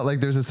it. I felt like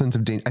there's a sense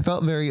of danger. I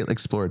felt very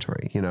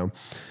exploratory. Yeah,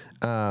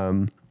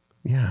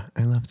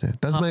 I loved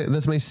it.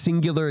 That's my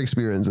singular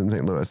experience in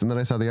St. Louis, and then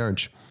I saw the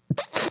Arch.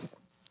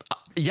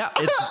 Yeah,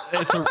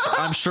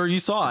 I'm sure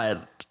you saw it.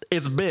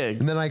 It's big.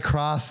 And then I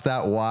crossed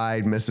that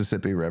wide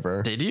Mississippi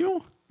River. Did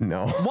you?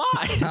 No.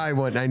 Why?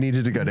 I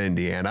needed to go to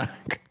Indiana.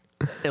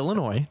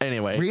 Illinois.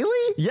 Anyway.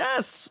 Really?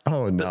 Yes.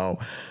 Oh, no.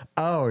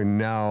 Oh,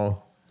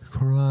 no.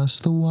 Cross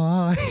the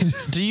wide.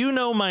 Do you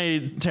know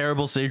my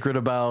terrible secret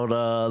about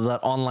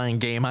that online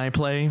game I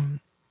play?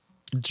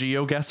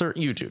 GeoGuessr?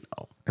 You do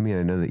know. I mean,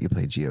 I know that you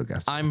play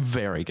GeoGuessr. I'm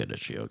very good at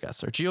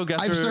GeoGuessr.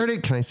 I've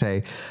started, can I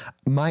say,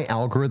 my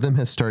algorithm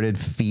has started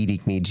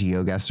feeding me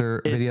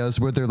GeoGuessr videos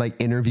where they're like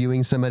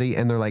interviewing somebody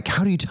and they're like,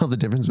 how do you tell the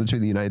difference between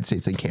the United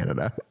States and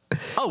Canada?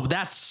 Oh,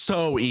 that's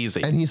so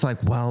easy. And he's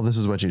like, well, this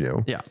is what you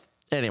do. Yeah.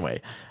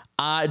 Anyway,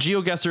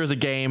 GeoGuessr is a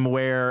game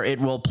where it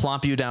will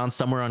plop you down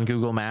somewhere on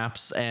Google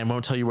Maps and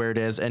won't tell you where it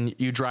is. And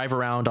you drive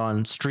around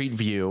on Street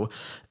View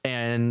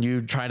and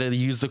you try to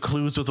use the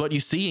clues with what you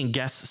see and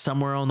guess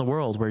somewhere on the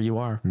world where you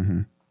are.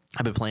 Mm-hmm.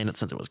 I've been playing it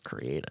since it was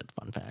created.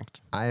 Fun fact.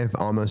 I've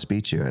almost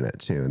beat you in it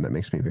too, and that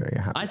makes me very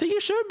happy. I think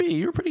you should be.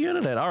 You're pretty good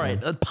at it. All right.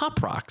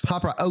 Pop Rocks.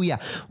 Pop Rock. Oh, yeah.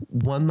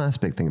 One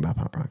last big thing about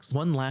Pop Rocks.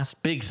 One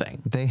last big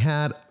thing.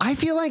 I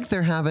feel like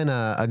they're having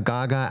a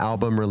Gaga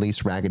album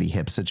release Raggedy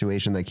Hip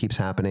situation that keeps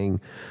happening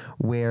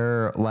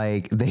where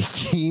like they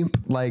keep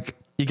like.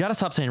 You got to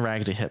stop saying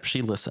Raggedy Hip.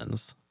 She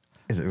listens.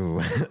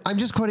 I'm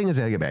just quoting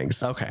Azalea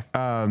Banks. Okay.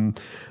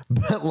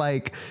 But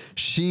like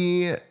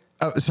she.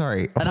 Oh,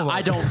 sorry. And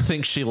I don't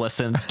think she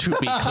listens, to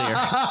be clear.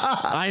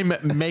 I'm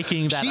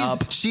making that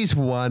up. She's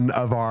one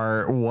of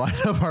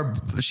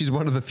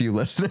the few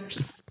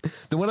listeners.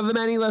 One of the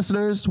many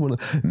listeners. One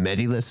of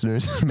many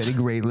listeners. Many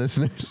great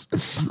listeners.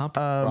 Pop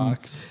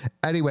Rocks.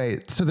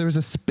 Anyway, so there was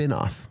a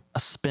spin-off. A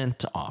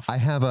spin-off. I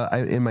have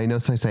in my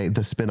notes I say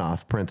the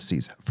spin-off,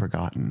 parentheses,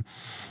 forgotten.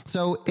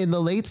 So in the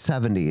late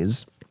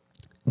 70s,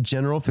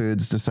 General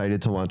Foods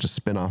decided to launch a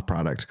spin-off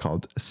product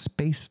called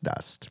Space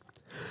Dust,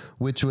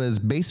 which was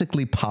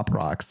basically Pop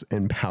Rocks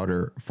in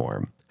powder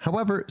form.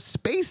 However,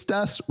 Space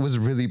Dust was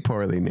really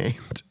poorly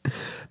named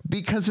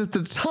because at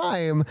the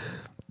time,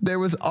 there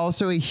was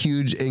also a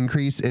huge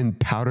increase in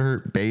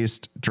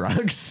powder-based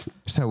drugs.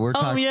 So we're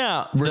talking... Oh,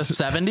 yeah. The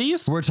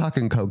 70s? We're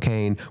talking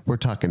cocaine. We're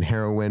talking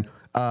heroin.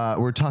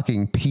 We're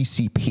talking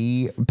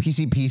PCP.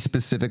 PCP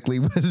specifically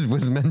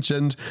was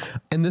mentioned.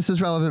 And this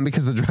is relevant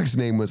because the drug's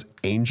name was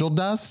angel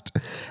dust.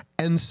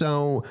 And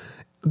so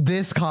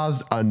this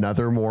caused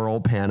another moral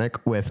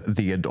panic with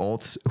the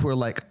adults who are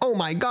like, oh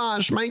my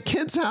gosh, my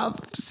kids have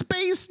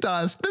space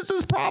dust. This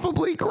is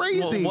probably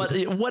crazy. Well,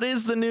 what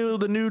is the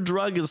new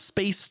drug is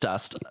space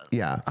dust?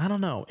 Yeah. I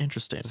don't know.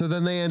 Interesting. So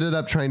then they ended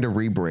up trying to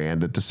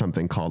rebrand it to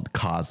something called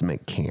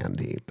cosmic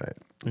candy, but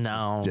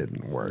no, it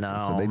didn't work.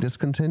 No. So they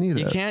discontinued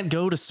it. You can't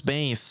go to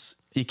space.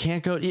 You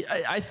can't go.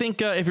 I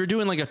think if you're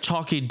doing like a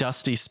chalky,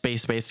 dusty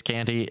space-based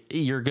candy,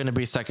 you're going to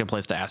be second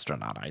place to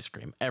astronaut ice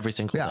cream every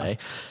single day.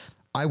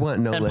 I want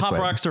no and liquid. Pop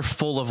Rocks are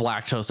full of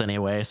lactose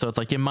anyway, so it's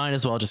like you might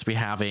as well just be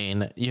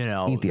having,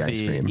 eat the ice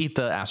cream. Eat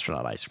the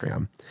astronaut ice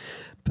cream. Yeah.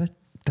 But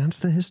that's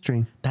the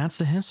history. That's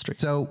the history.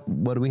 So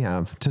what do we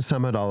have to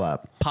sum it all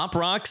up? Pop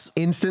Rocks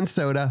instant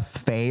soda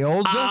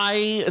failed.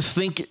 I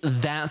think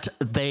that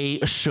they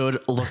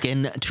should look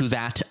into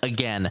that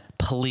again,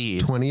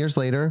 please. 20 years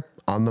later,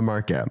 on the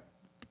market.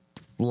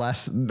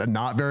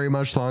 Not very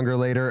much longer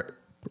later,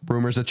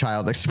 rumors a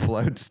child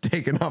explodes,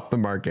 taken off the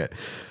market.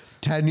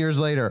 10 years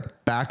later,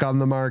 back on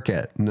the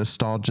market.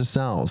 Nostalgia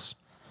sells.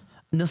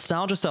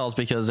 Nostalgia sells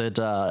because it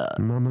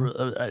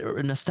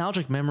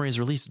nostalgic memories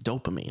release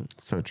dopamine.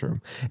 So true.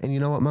 And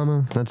you know what,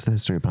 Mama? That's the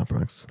history of Pop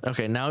Rocks.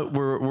 Okay, now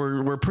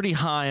we're pretty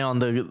high on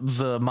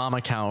the mama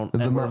count,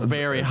 and we're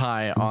very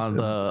high on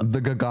the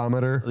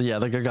gigometer. Yeah,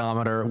 the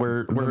gigometer.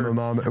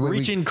 We're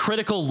reaching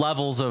critical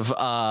levels of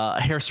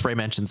hairspray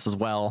mentions as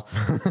well.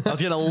 I was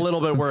getting a little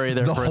bit worried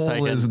there for a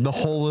second. The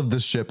whole of the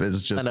ship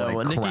is just I know.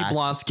 like Nikki cracked.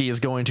 Blonsky is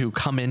going to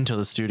come into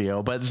the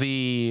studio, but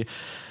the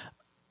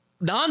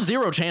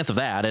non-zero chance of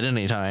that at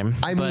any time.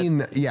 I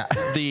mean, yeah.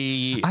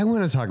 I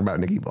want to talk about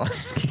Nikki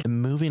Blonsky.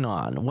 Moving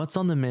on. What's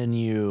on the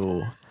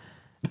menu?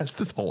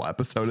 This whole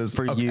episode is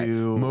for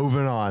you.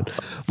 Moving on.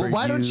 Well,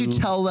 why don't you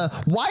tell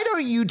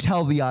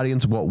the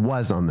audience what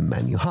was on the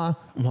menu, huh?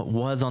 What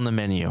was on the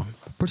menu?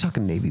 We're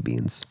talking navy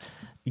beans.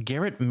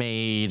 Garrett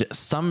made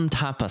some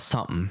type of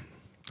something.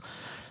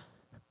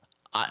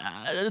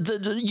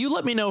 You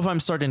let me know if I'm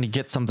starting to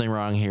get something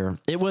wrong here.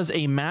 It was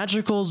a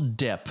magical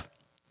dip.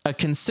 A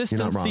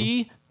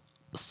consistency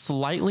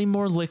slightly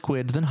more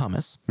liquid than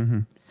hummus.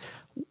 Mm-hmm.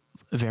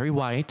 Very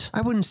white.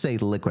 I wouldn't say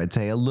liquid,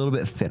 say a little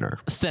bit thinner.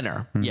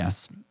 Thinner,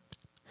 yes.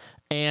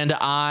 And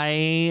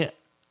I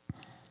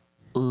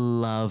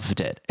loved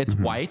it. It's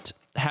white,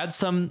 had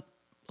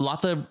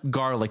lots of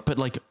garlic, but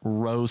like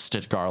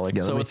roasted garlic.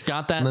 Yeah, so it's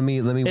got that. Let me.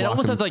 It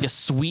almost has like a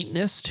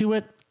sweetness to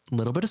it, a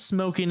little bit of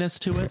smokiness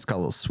to it. It's got a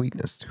little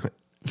sweetness to it.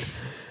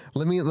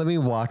 Let me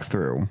walk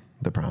through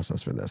the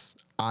process for this.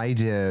 I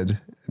did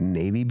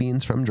navy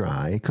beans from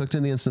dry, cooked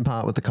in the Instant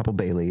Pot with a couple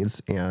bay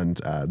leaves and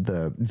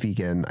the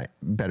vegan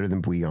better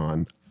than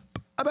bouillon.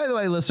 By the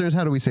way, listeners,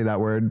 how do we say that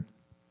word?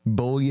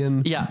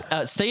 Bouillon?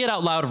 Yeah, say it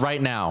out loud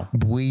right now.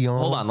 Bouillon.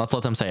 Hold on, let's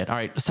let them say it. All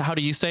right, so how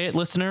do you say it,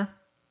 listener?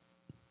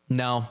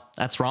 No,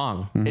 that's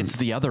wrong. Mm-hmm. It's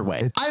the other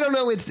way. I don't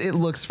know. It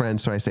looks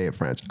French, so I say it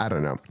French. I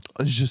don't know.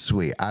 Je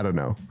suis. I don't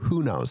know.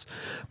 Who knows?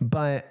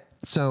 But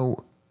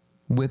so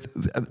with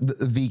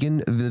the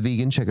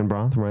vegan chicken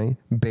broth, right?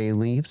 Bay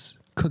leaves.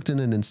 Cooked in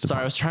an instant. Sorry,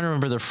 I was trying to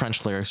remember the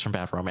French lyrics from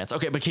Bad Romance.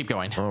 Okay, but keep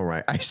going. All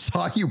right. I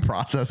saw you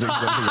processing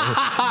something.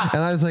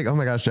 And I was like, oh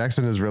my gosh,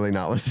 Jackson is really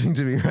not listening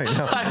to me right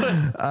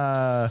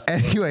now.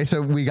 Anyway,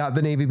 so we got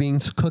the navy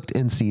beans cooked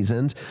and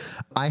seasoned.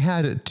 I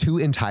had 2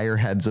 entire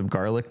heads of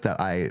garlic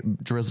that I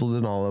drizzled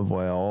in olive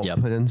oil,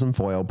 put in some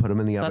foil, put them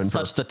in the oven. That's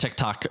such the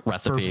TikTok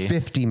recipe. For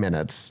 50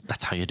 minutes.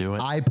 That's how you do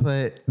it. I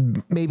put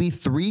maybe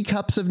 3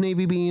 cups of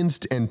navy beans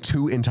and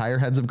 2 entire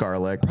heads of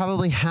garlic,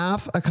 probably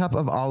half a cup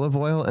of olive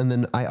oil. And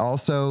then I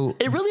also...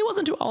 It really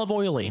wasn't too olive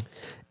oily.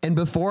 And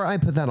before I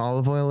put that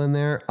olive oil in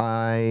there,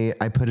 I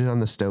put it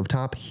on the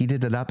stovetop,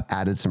 heated it up,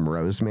 added some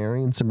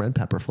rosemary and some red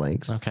pepper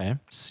flakes. Okay.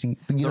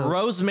 The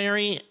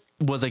rosemary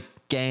was a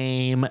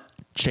game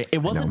changer. It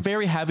wasn't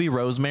very heavy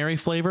rosemary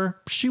flavor.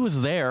 She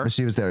was there.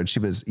 She was there and she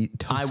was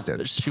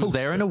toasted. She was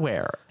there and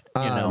aware.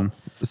 You know.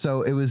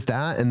 So it was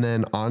that. And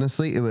then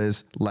honestly, it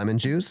was lemon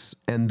juice.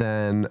 And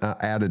then I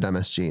added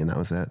MSG and that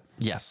was it.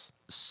 Yes.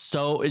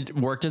 So it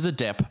worked as a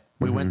dip.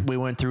 We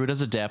went through it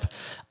as a dip.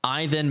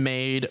 I then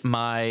made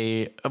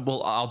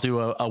I'll do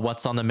a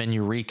what's on the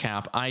menu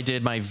recap. I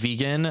did my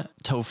vegan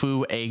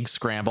tofu egg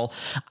scramble.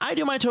 I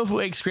do my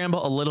tofu egg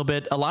scramble a little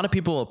bit. A lot of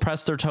people will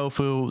press their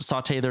tofu,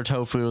 saute their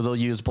tofu. They'll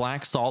use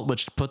black salt,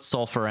 which puts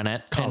sulfur in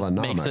it and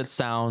makes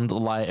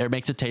it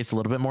makes it taste a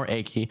little bit more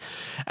eggy.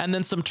 And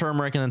then some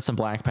turmeric and then some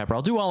black pepper.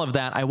 I'll do all of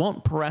that. I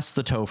won't press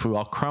the tofu.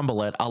 I'll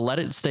crumble it. I'll let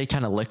it stay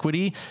kind of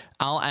liquidy.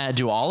 I'll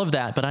do all of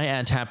that, but I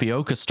add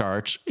tapioca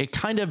starch. It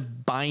kind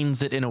of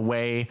binds it in a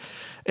way.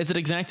 Is it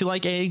exactly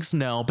like eggs?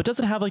 No, but does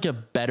it have like a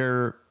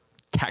better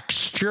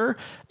texture.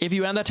 If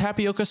you add that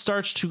tapioca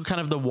starch to kind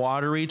of the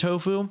watery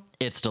tofu,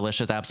 it's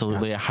delicious.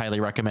 Absolutely. I highly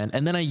recommend.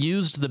 And then I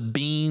used the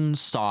bean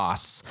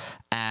sauce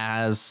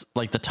as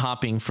like the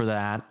topping for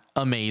that.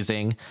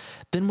 Amazing.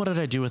 Then what did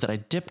I do with it? I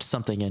dipped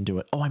something into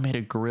it. Oh, I made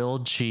a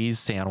grilled cheese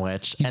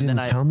sandwich. You didn't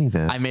tell me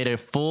this. I made a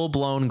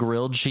full-blown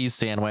grilled cheese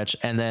sandwich.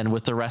 And then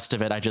with the rest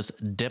of it, I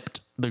just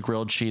dipped the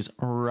grilled cheese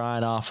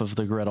right off of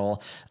the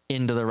griddle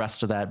into the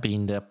rest of that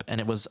bean dip.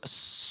 And it was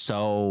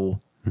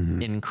so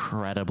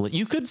incredibly,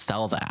 you could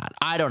sell that.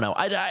 I don't know.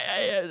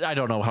 I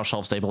don't know how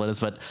shelf stable it is,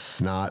 but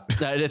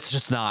it's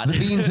just not. The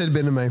beans had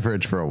been in my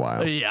fridge for a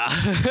while.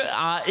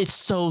 Yeah. It's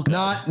so good.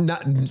 Not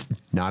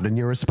an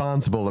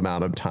irresponsible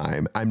amount of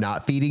time. I'm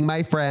not feeding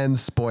my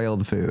friends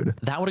spoiled food.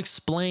 That would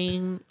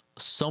explain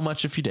so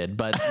much if you did,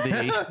 but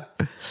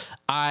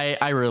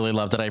I really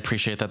loved it. I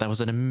appreciate that. That was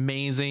an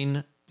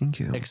amazing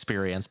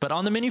experience. But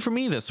on the menu for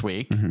me this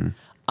week,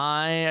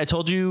 I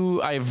told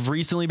you I've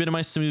recently been in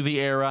my smoothie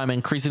era. I'm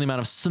increasing the amount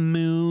of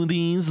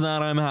smoothies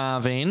that I'm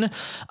having.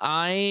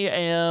 I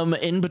am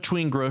in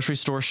between grocery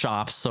store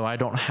shops, so I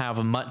don't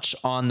have much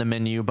on the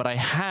menu, but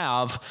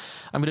I'm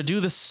going to do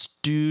this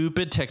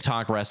stupid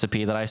TikTok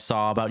recipe that I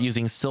saw about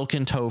using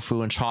silken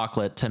tofu and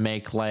chocolate to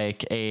make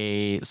like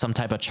some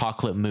type of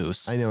chocolate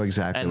mousse. I know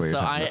exactly what you're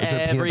talking about. Is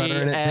there peanut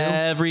butter in it too?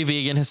 Every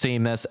vegan has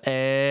seen this.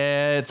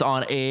 It's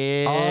on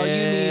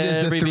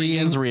every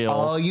vegan's reels.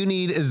 All you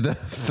need is the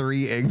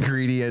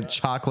 3-ingredient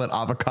chocolate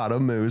avocado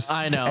mousse.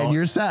 I know. And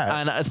you're set.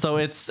 And so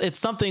it's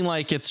something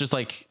like, it's just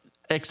like,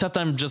 except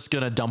I'm just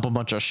going to dump a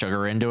bunch of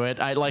sugar into it.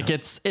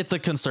 It's a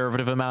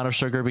conservative amount of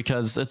sugar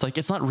because it's like,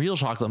 it's not real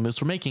chocolate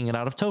mousse. We're making it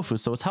out of tofu.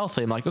 So it's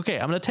healthy. I'm like, okay,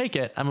 I'm going to take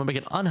it. I'm going to make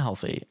it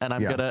unhealthy and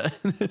I'm going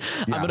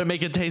to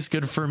make it taste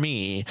good for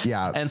me.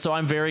 Yeah. And so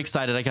I'm very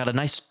excited. I got a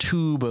nice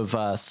tube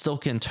of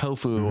silken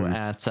tofu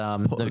at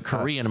the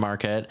Korean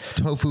market.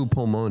 Tofu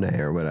pulmone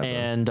or whatever.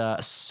 And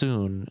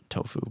soon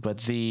tofu.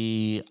 But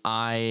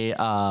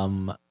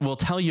I will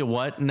tell you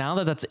what, now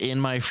that that's in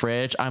my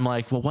fridge, I'm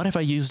like, well, what if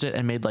I used it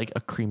and made like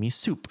a creamy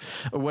soup?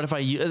 Or what if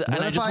I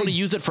just want to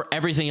use it for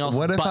everything else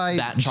but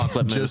that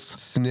chocolate mousse? Just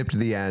snipped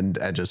the end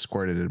and just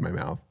squirted it in my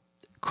mouth.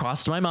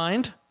 Crossed my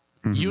mind.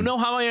 You know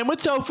how I am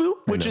with tofu,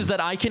 which is that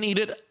I can eat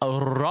it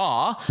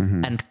raw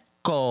and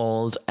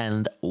cold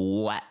and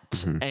wet.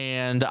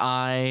 And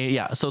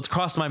so it's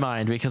crossed my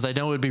mind because I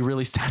know it would be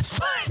really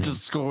satisfying to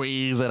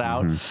squeeze it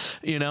out,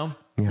 you know?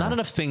 Yeah. Not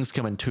enough things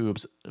come in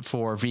tubes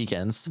for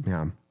vegans.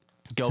 Yeah.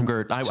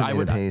 Go-gurt. I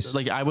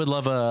would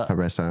love a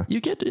harissa. You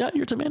get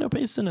your tomato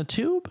paste in a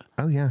tube?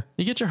 Oh yeah.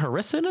 You get your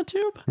harissa in a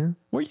tube? Yeah.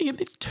 Where do you get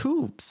these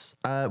tubes?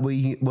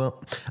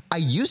 Well, I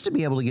used to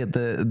be able to get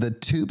the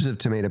tubes of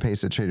tomato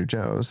paste at Trader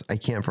Joe's. I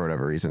can't for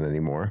whatever reason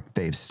anymore.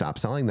 They've stopped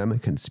selling them. A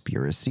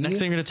conspiracy. Next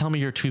thing you're gonna tell me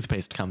your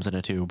toothpaste comes in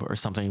a tube or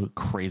something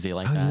crazy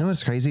like that. You know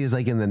what's crazy is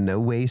like in the no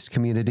waste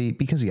community,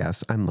 because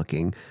yes, I'm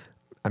looking.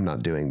 I'm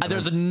not doing that.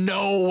 There's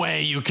no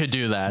way you could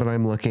do that. But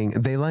I'm looking.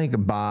 They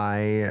like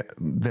buy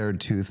their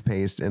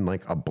toothpaste in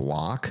like a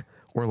block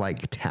or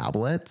like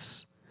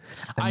tablets.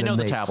 I know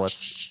the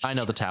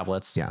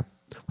tablets. Yeah.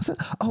 What's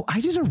that? Oh,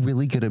 I did a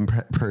really good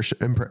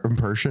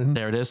impression.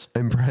 There it is.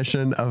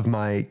 Impression of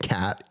my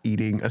cat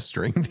eating a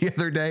string the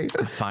other day.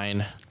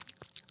 Fine.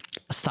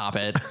 Stop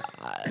it.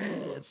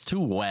 It's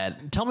too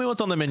wet. Tell me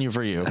what's on the menu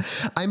for you.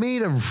 I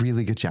made a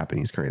really good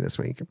Japanese curry this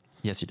week.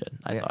 Yes, you did.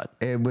 I saw it.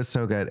 It was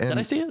so good. And did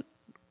I see it?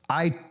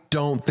 I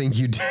don't think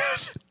you did.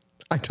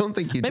 I don't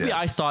think you did. Maybe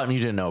I saw it and you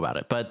didn't know about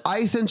it, but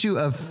I sent you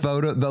a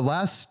photo. The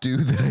last stew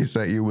that I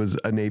sent you was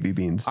a navy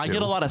bean stew. I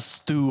get a lot of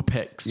stew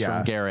pics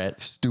from Gerit.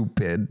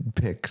 Stupid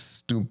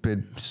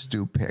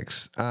stew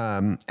pics.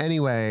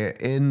 Anyway,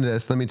 in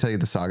this, let me tell you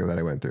the saga that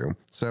I went through.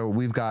 So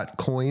we've got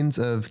coins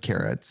of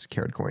carrot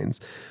coins.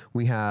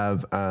 We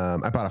have,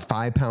 I bought a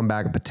 5-pound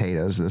bag of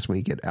potatoes this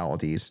week at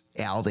Aldi.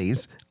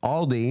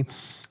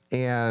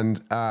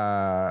 And,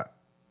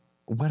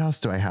 what else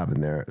do I have in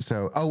there?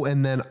 So,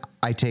 and then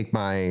I take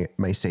my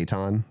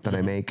seitan that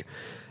I make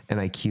and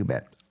I cube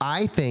it.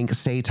 I think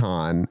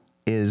seitan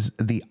is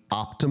the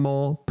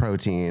optimal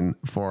protein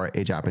for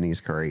a Japanese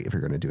curry if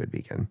you're going to do it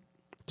vegan.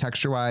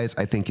 Texture wise,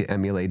 I think it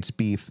emulates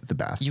beef the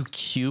best. You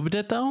cubed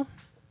it though?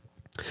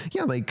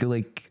 Yeah, like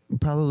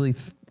probably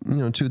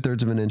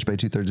 2/3 of an inch by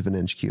 2/3 of an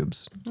inch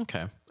cubes.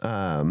 Okay.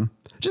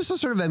 Just to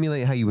sort of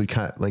emulate how you would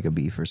cut like a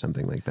beef or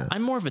something like that.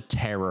 I'm more of a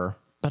terror.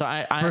 But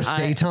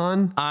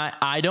seitan?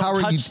 I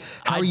don't touch.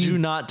 I do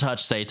not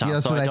touch seitan,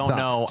 yeah, so I don't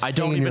know. I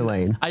don't even.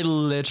 Lane. I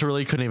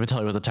literally couldn't even tell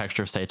you what the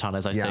texture of seitan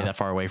is. I stay that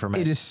far away from it.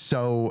 It is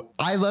so.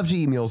 I love to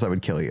eat meals that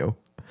would kill you.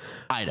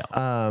 I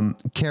know.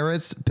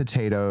 Carrots,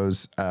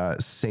 potatoes,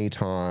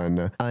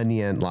 seitan,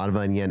 onion, a lot of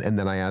onion, and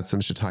then I add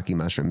some shiitake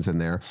mushrooms in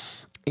there,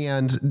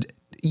 and.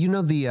 You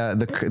know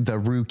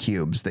the roux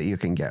cubes that you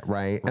can get,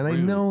 right? And I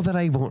know that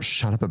I won't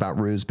shut up about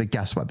roux, but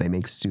guess what? They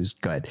make stews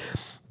good.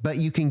 But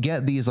you can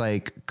get these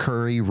like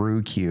curry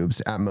roux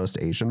cubes at most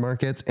Asian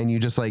markets, and you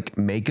just like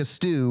make a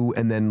stew,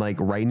 and then like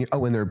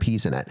and there are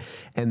peas in it.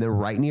 And then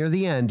right near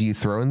the end, you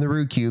throw in the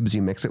roux cubes,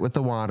 you mix it with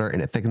the water,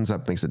 and it thickens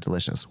up, makes it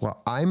delicious.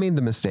 Well, I made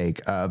the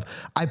mistake of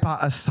I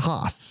bought a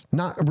sauce,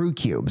 not roux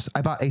cubes.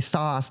 I bought a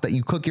sauce that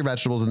you cook your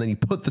vegetables and then you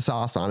put the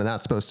sauce on, and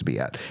that's supposed to be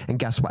it. And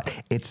guess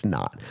what? It's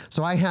not.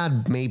 So I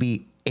had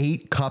maybe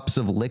 8 cups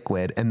of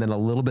liquid and then a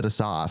little bit of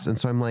sauce. And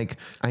so I'm like,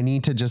 I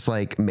need to just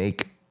like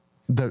make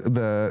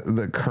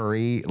the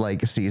curry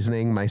like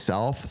seasoning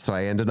myself. So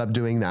I ended up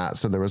doing that.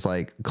 So there was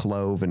like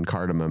clove and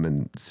cardamom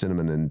and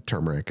cinnamon and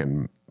turmeric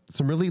and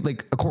some really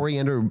like a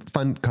coriander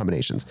fun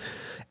combinations.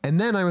 And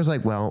then I was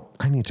like, well,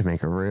 I need to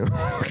make a roux.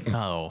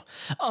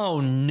 Oh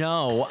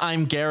no,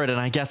 I'm Gerit, and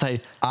I guess I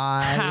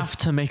have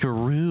to make a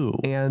roux.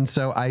 And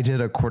so I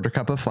did a 1/4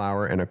 cup of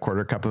flour and a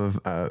 1/4 cup of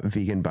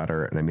vegan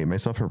butter, and I made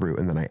myself a roux,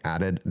 and then I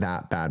added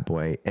that bad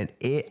boy, and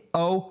it,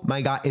 oh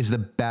my God, is the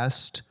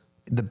best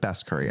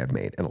curry I've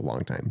made in a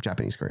long time.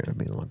 Japanese curry I've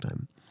made in a long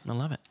time. I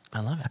love it.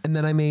 I love it. And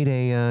then I made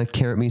a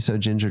carrot miso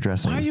ginger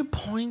dressing. Why are you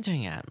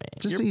pointing at me?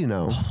 Just so you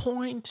know.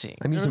 Pointing.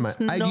 I'm using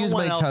I'd use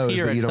my toes,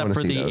 but you don't want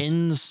to see those. Except for the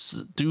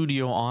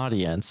in-studio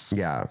audience.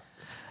 Yeah.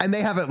 And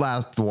they haven't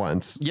laughed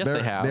once. Yes,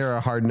 they have. They're a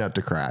hard nut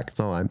to crack.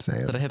 That's all I'm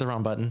saying. Did I hit the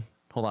wrong button?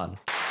 Hold on.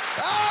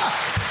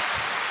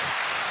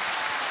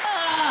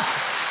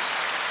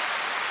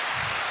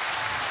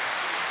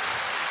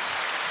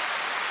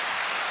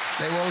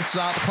 They won't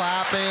stop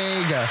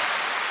clapping.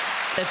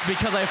 It's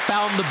because I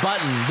found the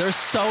button. They're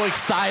so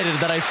excited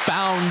that I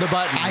found the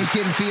button. I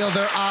can feel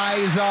their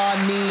eyes on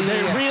me.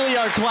 They really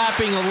are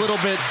clapping a little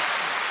bit.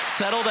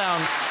 Settle down.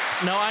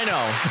 No, I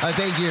know.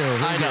 Thank you.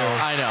 I know.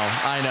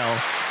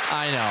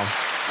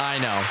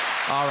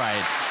 All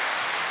right.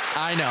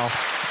 I know.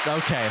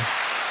 Okay.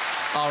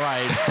 All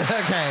right.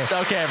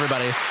 Okay,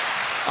 everybody.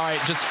 All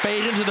right, just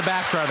fade into the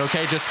background,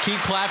 okay? Just keep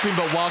clapping,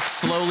 but walk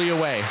slowly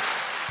away.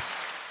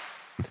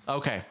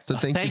 Okay. So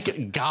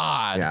thank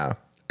God. Yeah.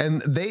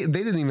 And they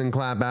didn't even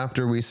clap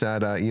after we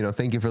said,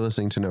 thank you for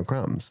listening to No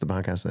Crumbs, the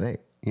podcast that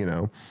ate,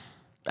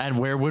 And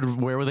where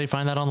would they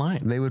find that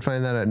online? They would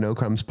find that at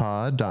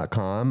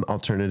nocrumbspod.com.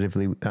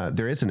 Alternatively,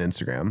 there is an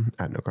Instagram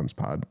at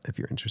nocrumbspod if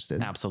you're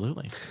interested.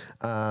 Absolutely.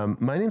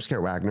 My name's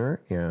Garrett Wagner.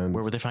 And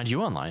where would they find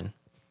you online?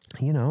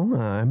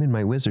 I'm in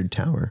my wizard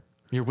tower.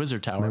 Your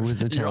wizard tower. My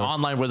wizard tower. Your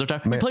online wizard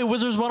tower. You play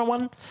Wizards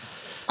 101?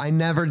 I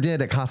never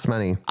did. It costs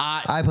money.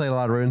 I played a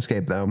lot of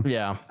RuneScape though.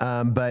 Yeah.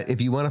 But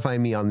if you want to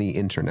find me on the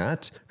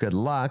internet, good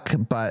luck.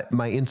 But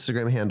my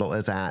Instagram handle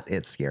is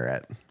 @it's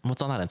Gerit.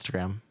 What's on that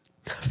Instagram?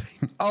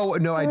 Oh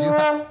no, I do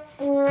have.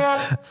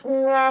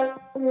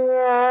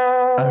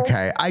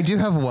 Okay, I do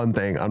have one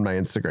thing on my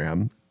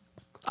Instagram.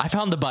 I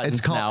found the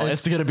buttons now.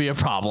 It's going to be a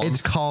problem.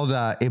 It's called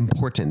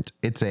Important.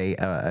 It's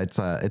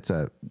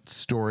a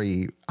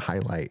story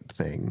highlight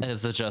thing.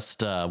 Is it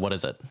just, what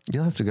is it?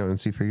 You'll have to go and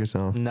see for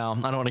yourself. No,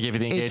 I don't want to give you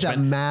the engagement.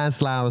 It's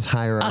a Maslow's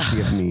hierarchy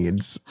of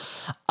needs.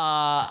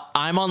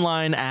 I'm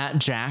online at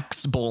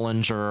Jax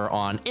Bollinger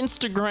on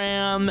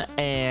Instagram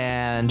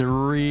and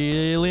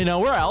really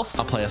nowhere else.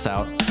 I'll play us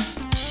out.